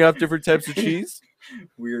just naming off different types of cheese?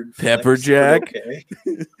 Weird. Pepper flex, but jack. Okay.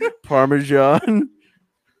 Parmesan.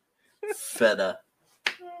 Feta.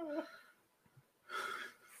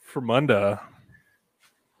 Fermunda.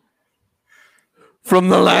 From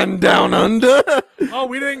the land down under. Oh,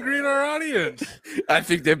 we didn't greet our audience. I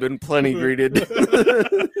think they've been plenty greeted.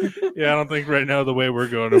 Yeah, I don't think right now the way we're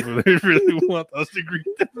going over there really want us to greet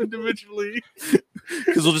them individually.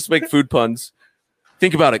 Because we'll just make food puns.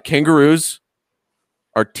 Think about it. Kangaroos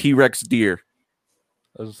are T-Rex deer.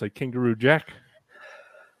 I was going to say Kangaroo Jack.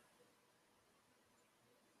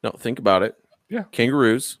 No, think about it. Yeah.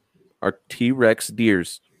 Kangaroos are T-Rex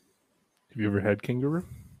deers. Have you ever had kangaroo?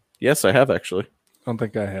 Yes, I have actually. I don't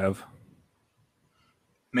think I have.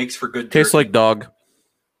 Makes for good Tastes jerky. like dog.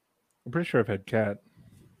 I'm pretty sure I've had cat.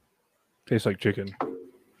 Tastes like chicken.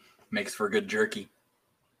 Makes for good jerky.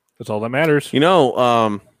 That's all that matters. You know,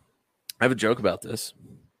 I have a joke about this.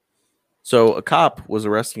 So a cop was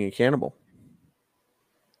arresting a cannibal.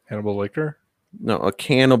 Hannibal Lecter? No, a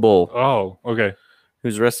cannibal. Oh, okay. He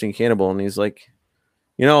was arresting a cannibal, and he's like,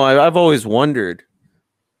 you know, I've always wondered,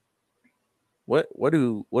 what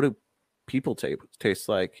do people taste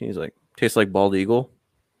like? He's like, tastes like bald eagle.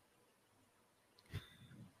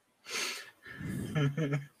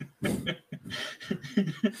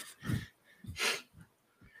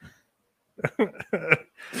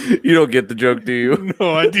 You don't get the joke, do you?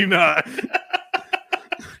 No, I do not.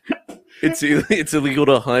 It's illegal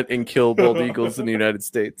to hunt and kill bald eagles in the United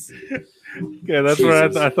States. Yeah, that's where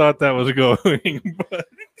Jesus. I thought that was going. But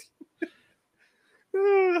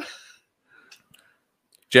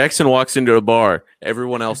Jackson walks into a bar.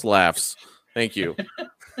 Everyone else laughs. Thank you.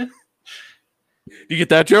 You get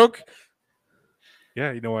that joke?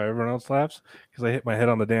 yeah, you know why everyone else laughs? Because I hit my head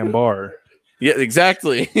on the damn bar. Yeah,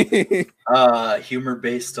 exactly. Humor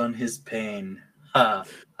based on his pain. Ha,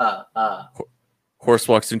 ha, ha. Horse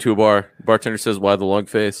walks into a bar. Bartender says, "Why the long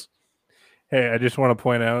face?" Hey, I just want to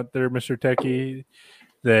point out there, Mr. Techie,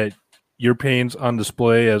 that your panes on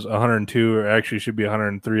display as 102 or actually should be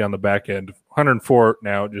 103 on the back end. 104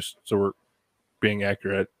 now, just so we're being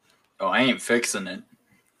accurate. Oh, I ain't fixing it.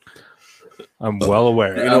 I'm well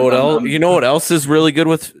aware. You know what else? You know what else is really good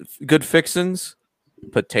with good fixins?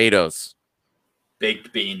 Potatoes.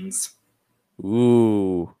 Baked beans.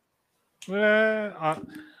 Ooh. Well.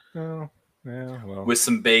 With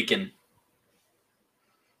some bacon.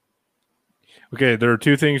 Okay, there are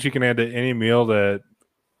two things you can add to any meal that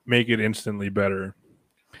make it instantly better.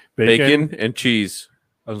 Bacon and cheese.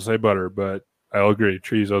 I was going to say butter, but I'll agree.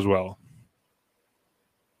 Cheese as well.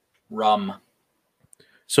 Rum.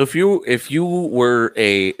 So if you were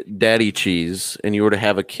a daddy cheese and you were to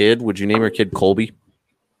have a kid, would you name your kid Colby?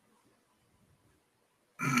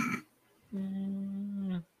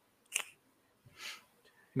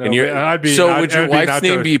 No, And you're, I'd be. so I'd, would your I'd be wife's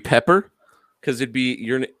name Nacho. be Pepper? Because it'd be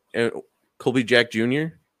your Colby Jack Jr.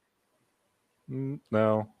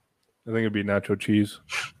 No, I think it'd be nacho cheese.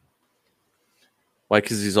 Why?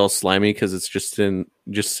 Because he's all slimy. Because it's just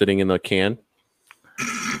sitting in the can.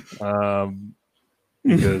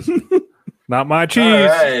 Because not my cheese. All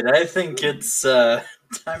right, I think it's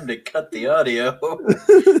time to cut the audio.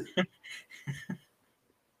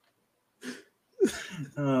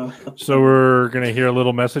 So we're gonna hear a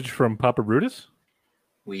little message from Papa Brutus.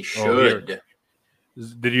 We should.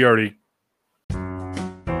 Did you already?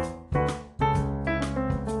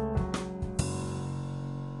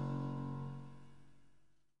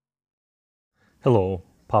 Hello,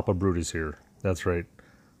 Papa Brutus here. That's right,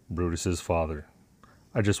 Brutus's father.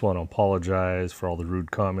 I just want to apologize for all the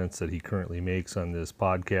rude comments that he currently makes on this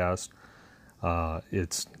podcast.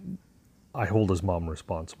 I hold his mom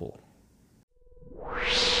responsible.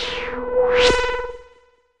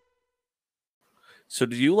 So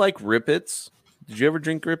do you like Rippets? Did you ever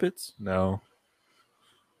drink Rippets? No.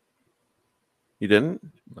 You didn't?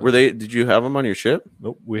 Did you have them on your ship?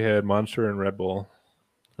 Nope. We had Monster and Red Bull.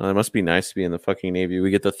 Oh, it must be nice to be in the fucking Navy. We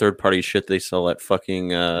get the third-party shit they sell at fucking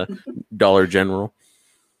Dollar General.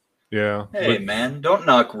 Yeah. Hey, man, don't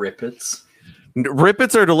knock Rippets.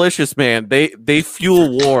 Rippets are delicious, man. They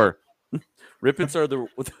fuel war. Rippets are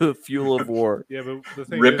the fuel of war. Yeah, but the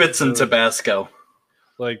thing Rippets is, and Tabasco.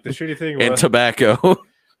 like the shitty thing was, And tobacco.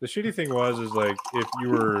 the shitty thing was like if you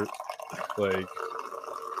were like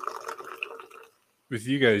with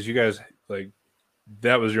you guys like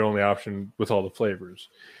that was your only option with all the flavors,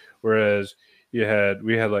 whereas we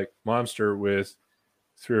had like Monster with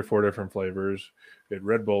 3 or 4 different flavors. We had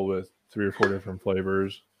Red Bull with 3 or 4 different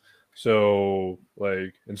flavors. So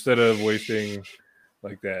like instead of wasting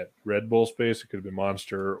like that Red Bull space, it could have been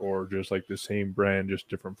Monster or just like the same brand, just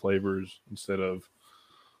different flavors instead of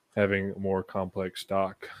having a more complex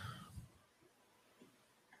stock.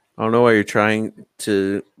 I don't know why you're trying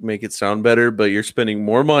to make it sound better, but you're spending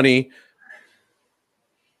more money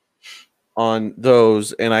on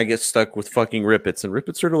those, and I get stuck with fucking Rippets. And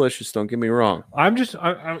Rippets are delicious, don't get me wrong.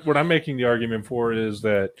 What I'm making the argument for is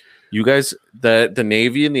that You guys, the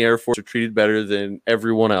Navy and the Air Force are treated better than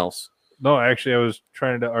everyone else. no, actually, I was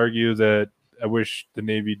trying to argue that I wish the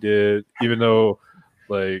Navy did, even though,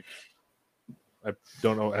 like, I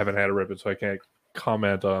don't know, I haven't had a Rippet, so I can't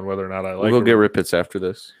comment on whether or not I like We'll go it. get Rippets after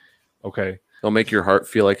this. Okay. They'll make your heart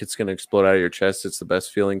feel like it's going to explode out of your chest. It's the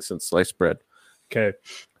best feeling since sliced bread. Okay.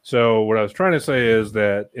 So what I was trying to say is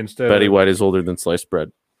that instead Betty of, White is older than sliced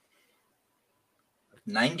bread.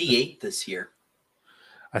 98 this year.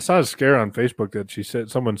 I saw a scare on Facebook that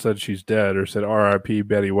someone said she's dead or said R.I.P.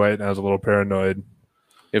 Betty White, and I was a little paranoid.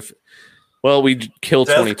 Well, we kill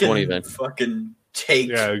Death 2020 can then. fucking take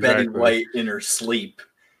Yeah, Betty exactly. White in her sleep.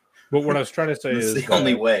 But what I was trying to say It's is the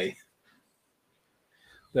only way.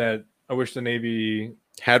 that I wish the Navy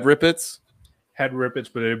Had Rippets? had Rippets,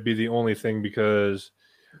 but it'd be the only thing because,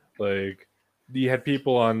 like, you had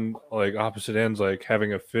people on like opposite ends, like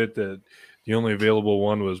having a fit that the only available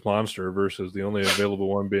one was Monster versus the only available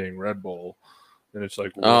one being Red Bull, and it's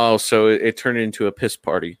like, well, Oh, so it turned into a piss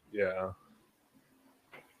party. yeah,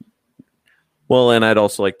 Well, and I'd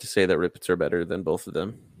also like to say that Rippets are better than both of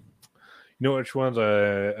them. you know which ones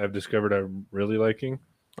I've discovered I'm really liking.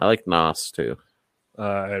 I like Nos too.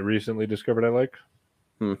 I recently discovered I like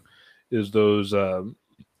Hmm. is those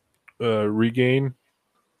Regain.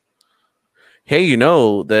 Hey, you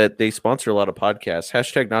know that they sponsor a lot of podcasts.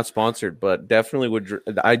 Hashtag not sponsored, but definitely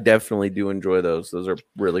I definitely do enjoy those. Those are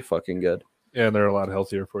really fucking good. And they're a lot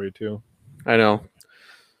healthier for you too. I know.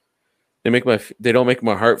 They don't make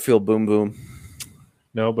my heart feel boom boom.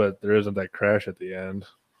 No, but there isn't that crash at the end.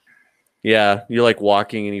 Yeah, you're like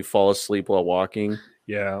walking and you fall asleep while walking.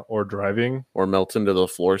 Yeah, or driving. or melt into the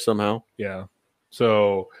floor somehow. Yeah.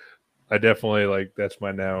 So I definitely like that's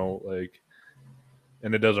my now like,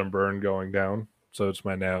 and it doesn't burn going down. So it's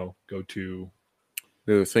my now go-to.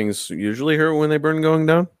 Do things usually hurt when they burn going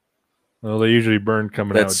down? Well, they usually burn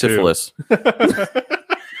coming That's out syphilis. too.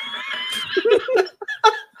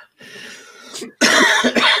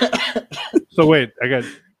 So wait,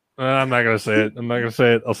 I'm not gonna say it. I'm not gonna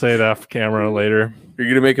say it. I'll say it off camera later. You're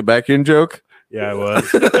gonna make a back end joke? Yeah, I was.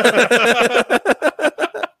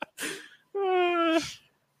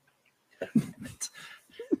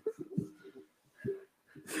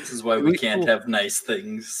 This is why we can't have nice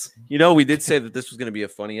things. You know, we did say that this was going to be a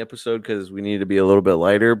funny episode because we needed to be a little bit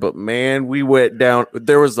lighter, but man, we went down.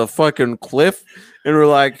 There was a fucking cliff, and we're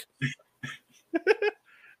like,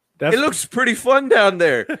 it looks pretty fun down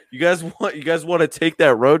there. You guys want to take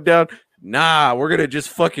that road down? Nah, we're gonna just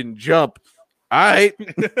fucking jump. All right.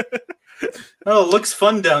 Oh, it looks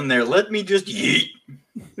fun down there. Let me just yeet.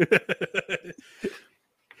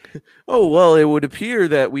 Oh, well, it would appear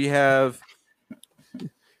that we have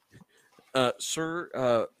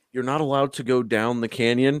sir, you're not allowed to go down the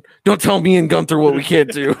canyon. Don't tell me and Gunther what we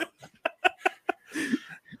can't do.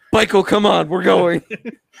 Michael, come on, we're going.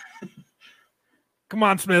 Come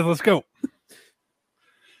on, Smith, let's go.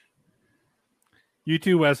 You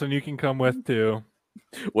too, Weston. You can come with too.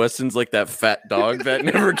 Weston's like that fat dog that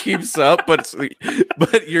never keeps up, but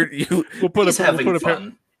you. We'll put He's having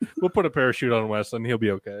fun. We'll put a parachute on Weston. He'll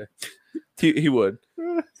be okay. He would.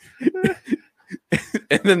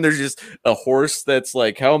 And then there's just a horse that's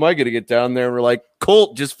like, how am I going to get down there? And we're like,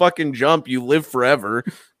 Colt, just fucking jump. You live forever.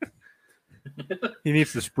 He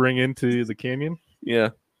needs to spring into the canyon. Yeah.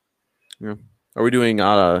 Are we doing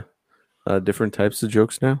different types of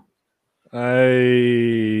jokes now?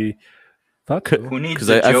 I thought so. Who needs 'Cause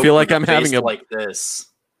a I joke feel like with I'm a face having a- like this?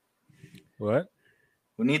 What?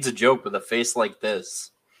 Who needs a joke with a face like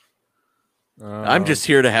this? I'm just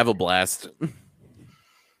here to have a blast.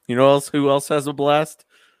 You know who else has a blast?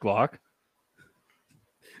 Glock.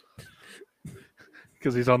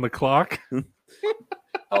 Because he's on the clock.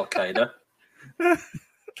 Al Qaeda.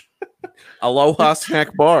 Aloha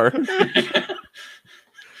Snack Bar.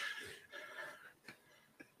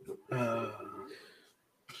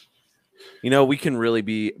 You know, we can really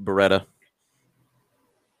be Beretta.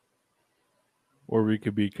 Or we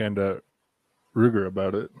could be kind of Ruger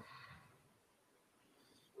about it.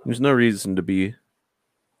 There's no reason to be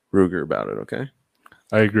Ruger about it, okay?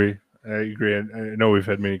 I agree. I know we've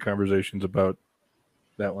had many conversations about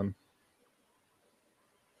that one.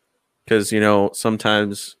 Because, you know,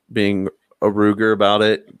 sometimes being a Ruger about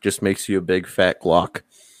it just makes you a big fat Glock.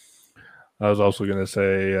 I was also going to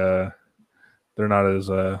say they're not as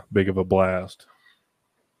big of a blast.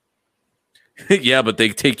 Yeah, but they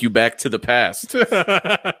take you back to the past.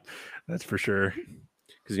 That's for sure.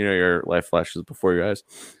 Because, you know, your life flashes before your eyes.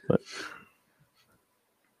 But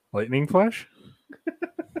Lightning flash?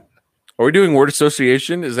 are we doing word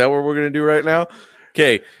association? Is that what we're going to do right now?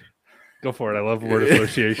 Okay. Go for it. I love word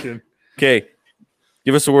association. Okay.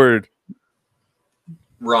 Give us a word.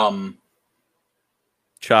 Rum.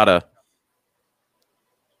 Chata.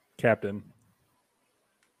 Captain.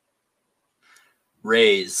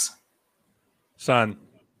 Raise. Sun.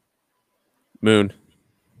 Moon.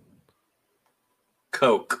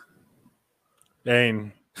 Coke.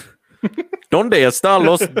 Dane. ¿Dónde están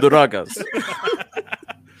los drogas?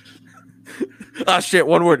 Ah, shit.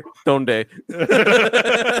 One word. ¿Dónde?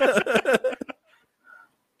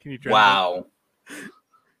 Can you try Wow.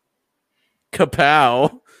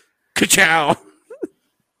 Kapow. Ka-chow.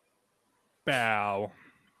 Bow.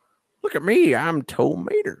 Look at me. I'm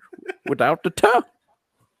tomato without the toe.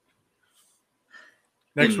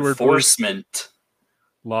 Next word for Enforcement.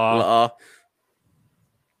 law.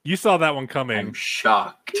 You saw that one I'm coming.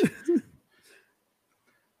 shocked.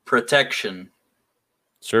 Protection.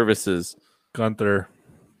 Services. Gunther.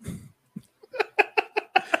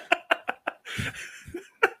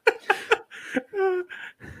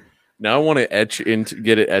 Now I want to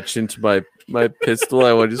get it etched into my pistol.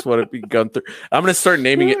 I just want to be Gunther. I'm gonna start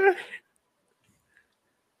naming it.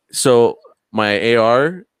 So my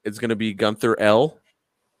AR is gonna be Gunther L.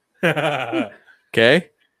 Okay.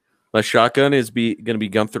 My shotgun is gonna be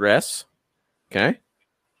Gunther S. Okay.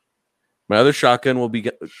 My other shotgun will be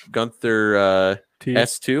Gunther T.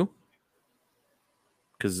 S2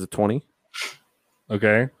 because it's a 20.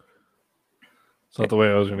 Okay. It's not the way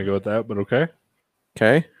I was going to go with that, but okay.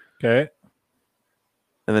 Okay. Okay.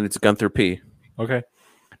 And then it's Gunther P. Okay.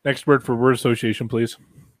 Next word for word association, please.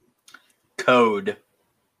 Code.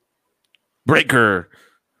 Breaker.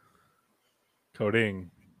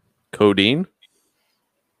 Coding. Codeine.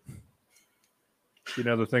 You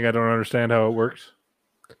know the thing I don't understand how it works?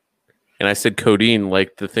 And I said codeine,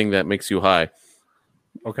 like the thing that makes you high.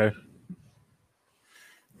 Okay.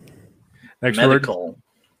 Next Medical.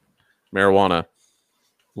 Marijuana. word.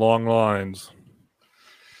 Long lines.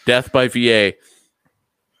 Death by VA.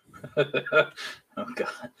 Oh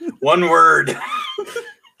God. One word.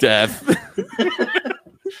 Death.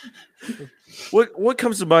 What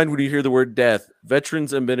comes to mind when you hear the word death?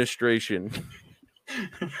 Veterans Administration.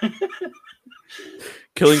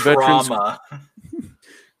 Killing veterans. Trauma.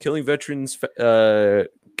 Killing veterans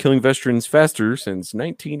faster since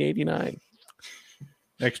 1989.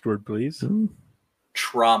 Next word, please.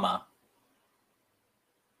 Trauma.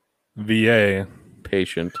 VA.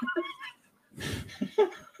 Patient.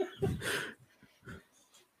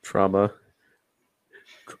 Trauma.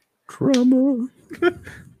 Trauma.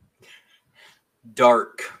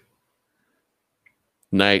 Dark.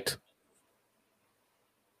 Night.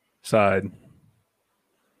 Side.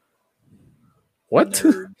 What?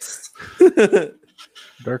 Nerds.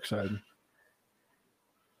 Dark side.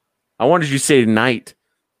 I wanted you to say night.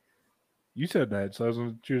 You said night, so I was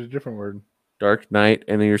going to choose a different word. Dark night,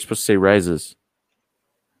 and then you're supposed to say rises.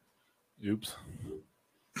 Oops.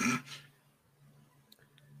 And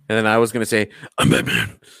then I was going to say, I'm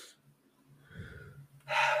Batman.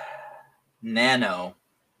 Nano.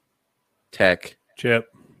 Tech.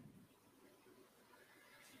 Chip.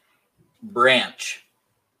 Branch.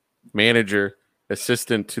 Manager.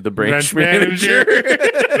 Assistant to the branch Branch manager.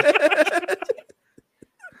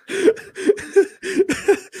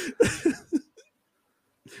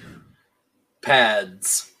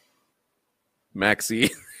 Pads.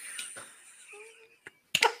 Maxi.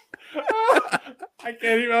 I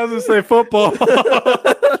can't even. I was going to say football.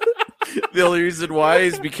 The only reason why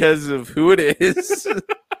is because of who it is.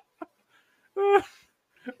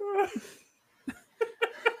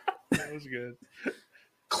 That was good.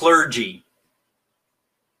 Clergy.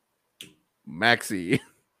 Maxi.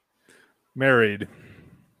 Married.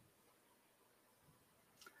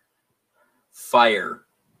 Fire.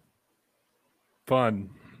 Fun.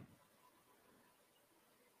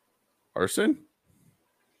 Arson?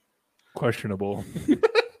 Questionable.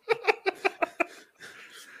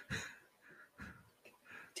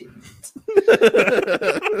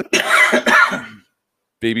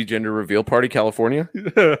 Baby gender reveal party, California.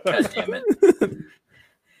 God damn it.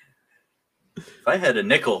 If I had a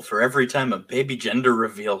nickel for every time a baby gender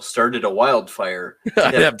reveal started a wildfire,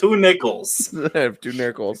 I'd have 2 nickels. I have 2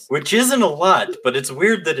 nickels. Which isn't a lot, but it's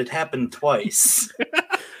weird that it happened twice.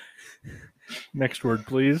 Next word,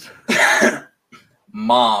 please.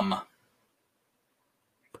 Mom.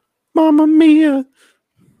 Mamma mia.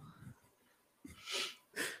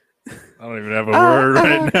 I don't even have a word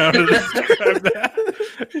right now to describe that.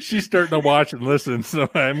 She's starting to watch and listen, so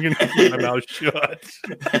I'm going to keep my mouth shut.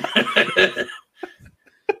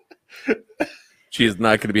 She is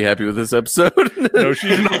not going to be happy with this episode. No,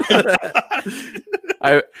 she's not.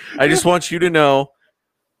 I just want you to know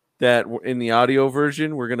that in the audio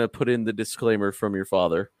version, we're going to put in the disclaimer from your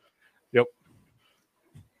father. Yep.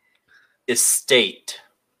 Estate.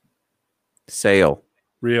 Sale.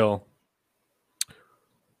 Real.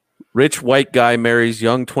 Rich white guy marries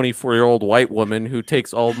young 24-year-old white woman who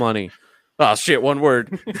takes all money. Oh, shit, one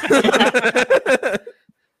word.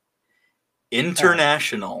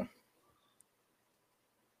 International.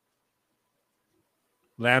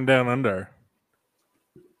 Land down under.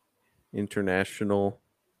 International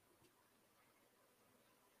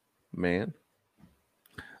man.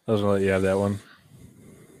 I was going to let you have that one.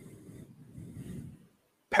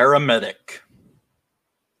 Paramedic.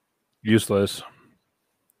 Useless.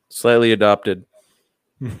 Slightly adopted.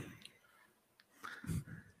 They're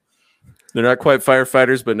not quite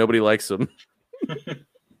firefighters, but nobody likes them.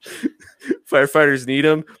 Firefighters need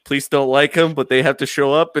them. Police don't like them, but they have to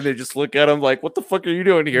show up and they just look at them like, what the fuck are you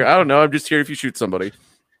doing here? I don't know. I'm just here if you shoot somebody.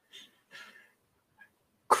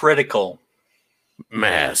 Critical.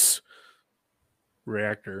 Mass.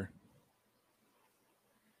 Reactor.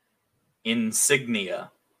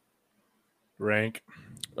 Insignia. Rank.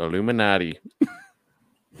 Illuminati.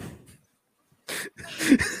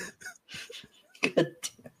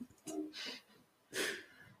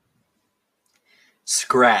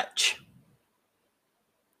 Scratch.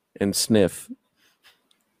 And sniff.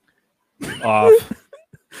 Off.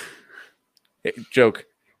 Hey, joke.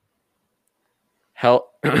 How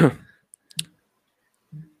do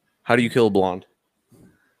you kill a blonde?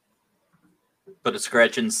 Put a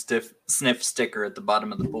scratch and sniff sticker at the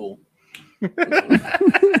bottom of the pool.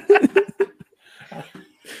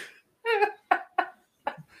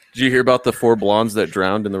 Did you hear about the 4 blondes that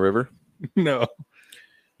drowned in the river? No.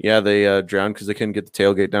 Yeah, they drowned because they couldn't get the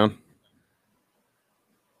tailgate down.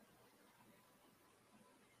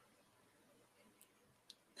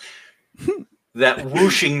 That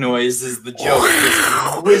whooshing noise is the joke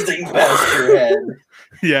just whizzing past your head.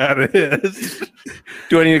 Yeah, it is.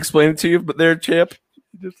 Do I need to explain it to you? But there, Chip.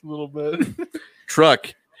 Just a little bit.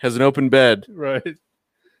 Truck has an open bed. Right.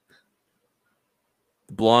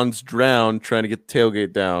 The blonde's drowned trying to get the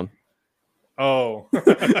tailgate down. Oh.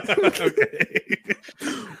 Okay.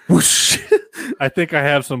 Whoosh. I think I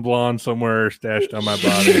have some blonde somewhere stashed on my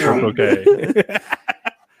body. Okay.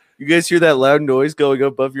 You guys hear that loud noise going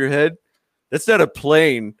up above your head? That's not a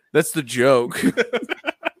plane. That's the joke.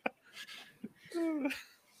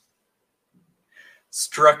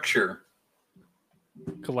 Structure.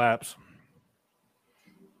 Collapse.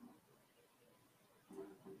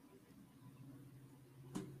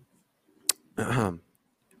 I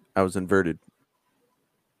was inverted.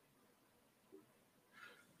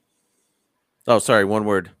 Oh, sorry. One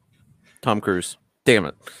word. Tom Cruise. Damn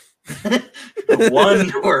it.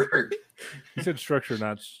 One word. You said structure,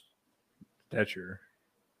 not stature.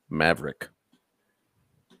 Maverick.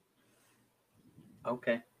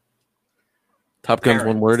 Okay. Top Gun's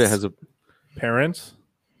one word. It has a Parents.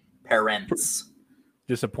 Parents.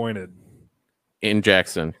 Disappointed. in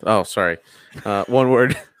Jackson. Oh, sorry. One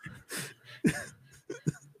word.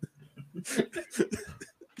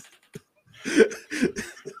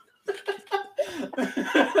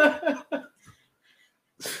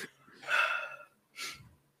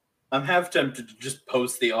 I'm half tempted to just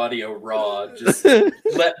post the audio raw. Just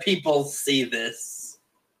let people see this.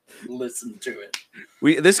 Listen to it.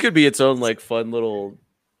 This could be its own like fun little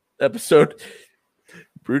episode.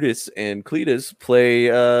 Brutus and Cletus play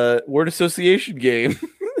word association game.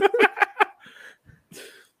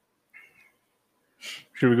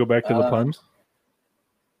 Should we go back to the puns?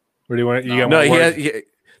 Or do you want? You got No, one word?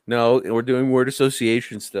 no, we're doing word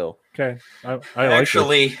association still. Okay, I like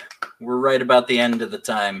Actually, we're right about the end of the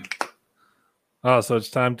time. Oh, so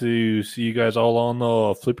it's time to see you guys all on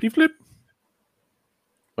the flippity flip.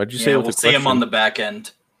 Why'd you say? We'll see him on the back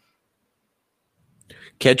end.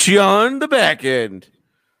 Catch you on the back end.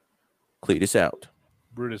 Cletus out.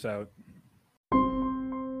 Brutus out.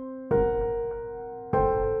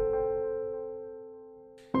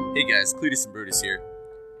 Hey guys, Cletus and Brutus here.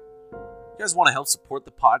 You guys want to help support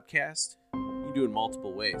the podcast? You can do it in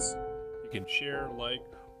multiple ways. You can share, like,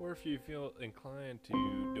 or if you feel inclined to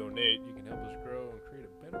donate, you can help us grow and create a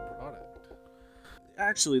better product.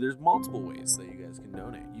 Actually, there's multiple ways that you guys can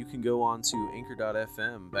donate. You can go on to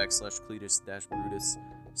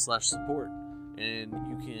anchor.fm/Cletus-Brutus/support, and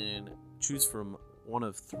you can choose from one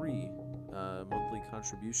of three monthly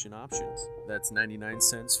contribution options. That's 99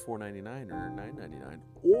 cents, $4.99, or $9.99.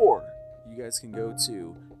 Or you guys can go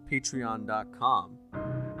to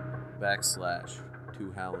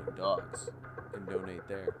patreon.com/2howlingdogs and donate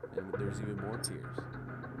there. And there's even more tiers.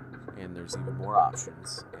 And there's even more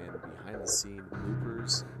options. And behind the scene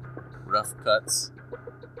bloopers, rough cuts,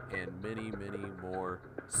 and many, many more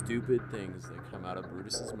stupid things that come out of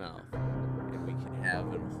Brutus's mouth. And we can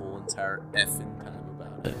have a whole entire effing time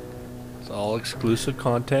about it. It's all exclusive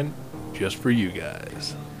content just for you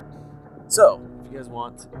guys. So, if you guys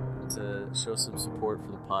want to show some support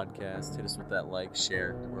for the podcast, hit us with that like,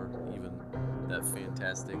 share, or even that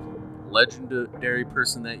fantastic, legendary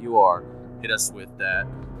person that you are. Hit us with that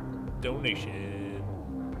donation.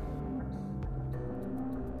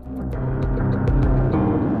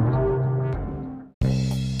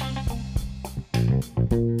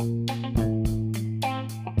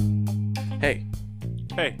 Hey.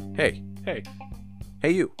 Hey. Hey. Hey.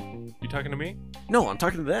 Hey, you. You talking to me? No, I'm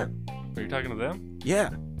talking to them. Are you talking to them? Yeah.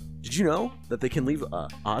 Did you know that they can leave an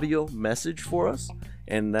audio message for us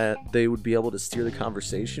and that they would be able to steer the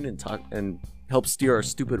conversation and talk and help steer our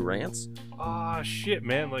stupid rants? Ah, shit,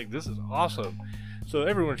 man. Like, this is awesome. So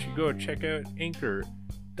everyone should go check out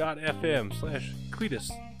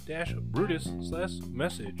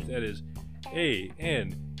anchor.fm/Cletus-Brutus/message. That is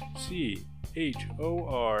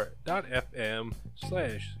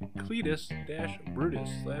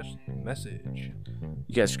ANCHOR.fm/Cletus-Brutus/message.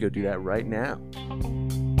 You guys should go do that right now.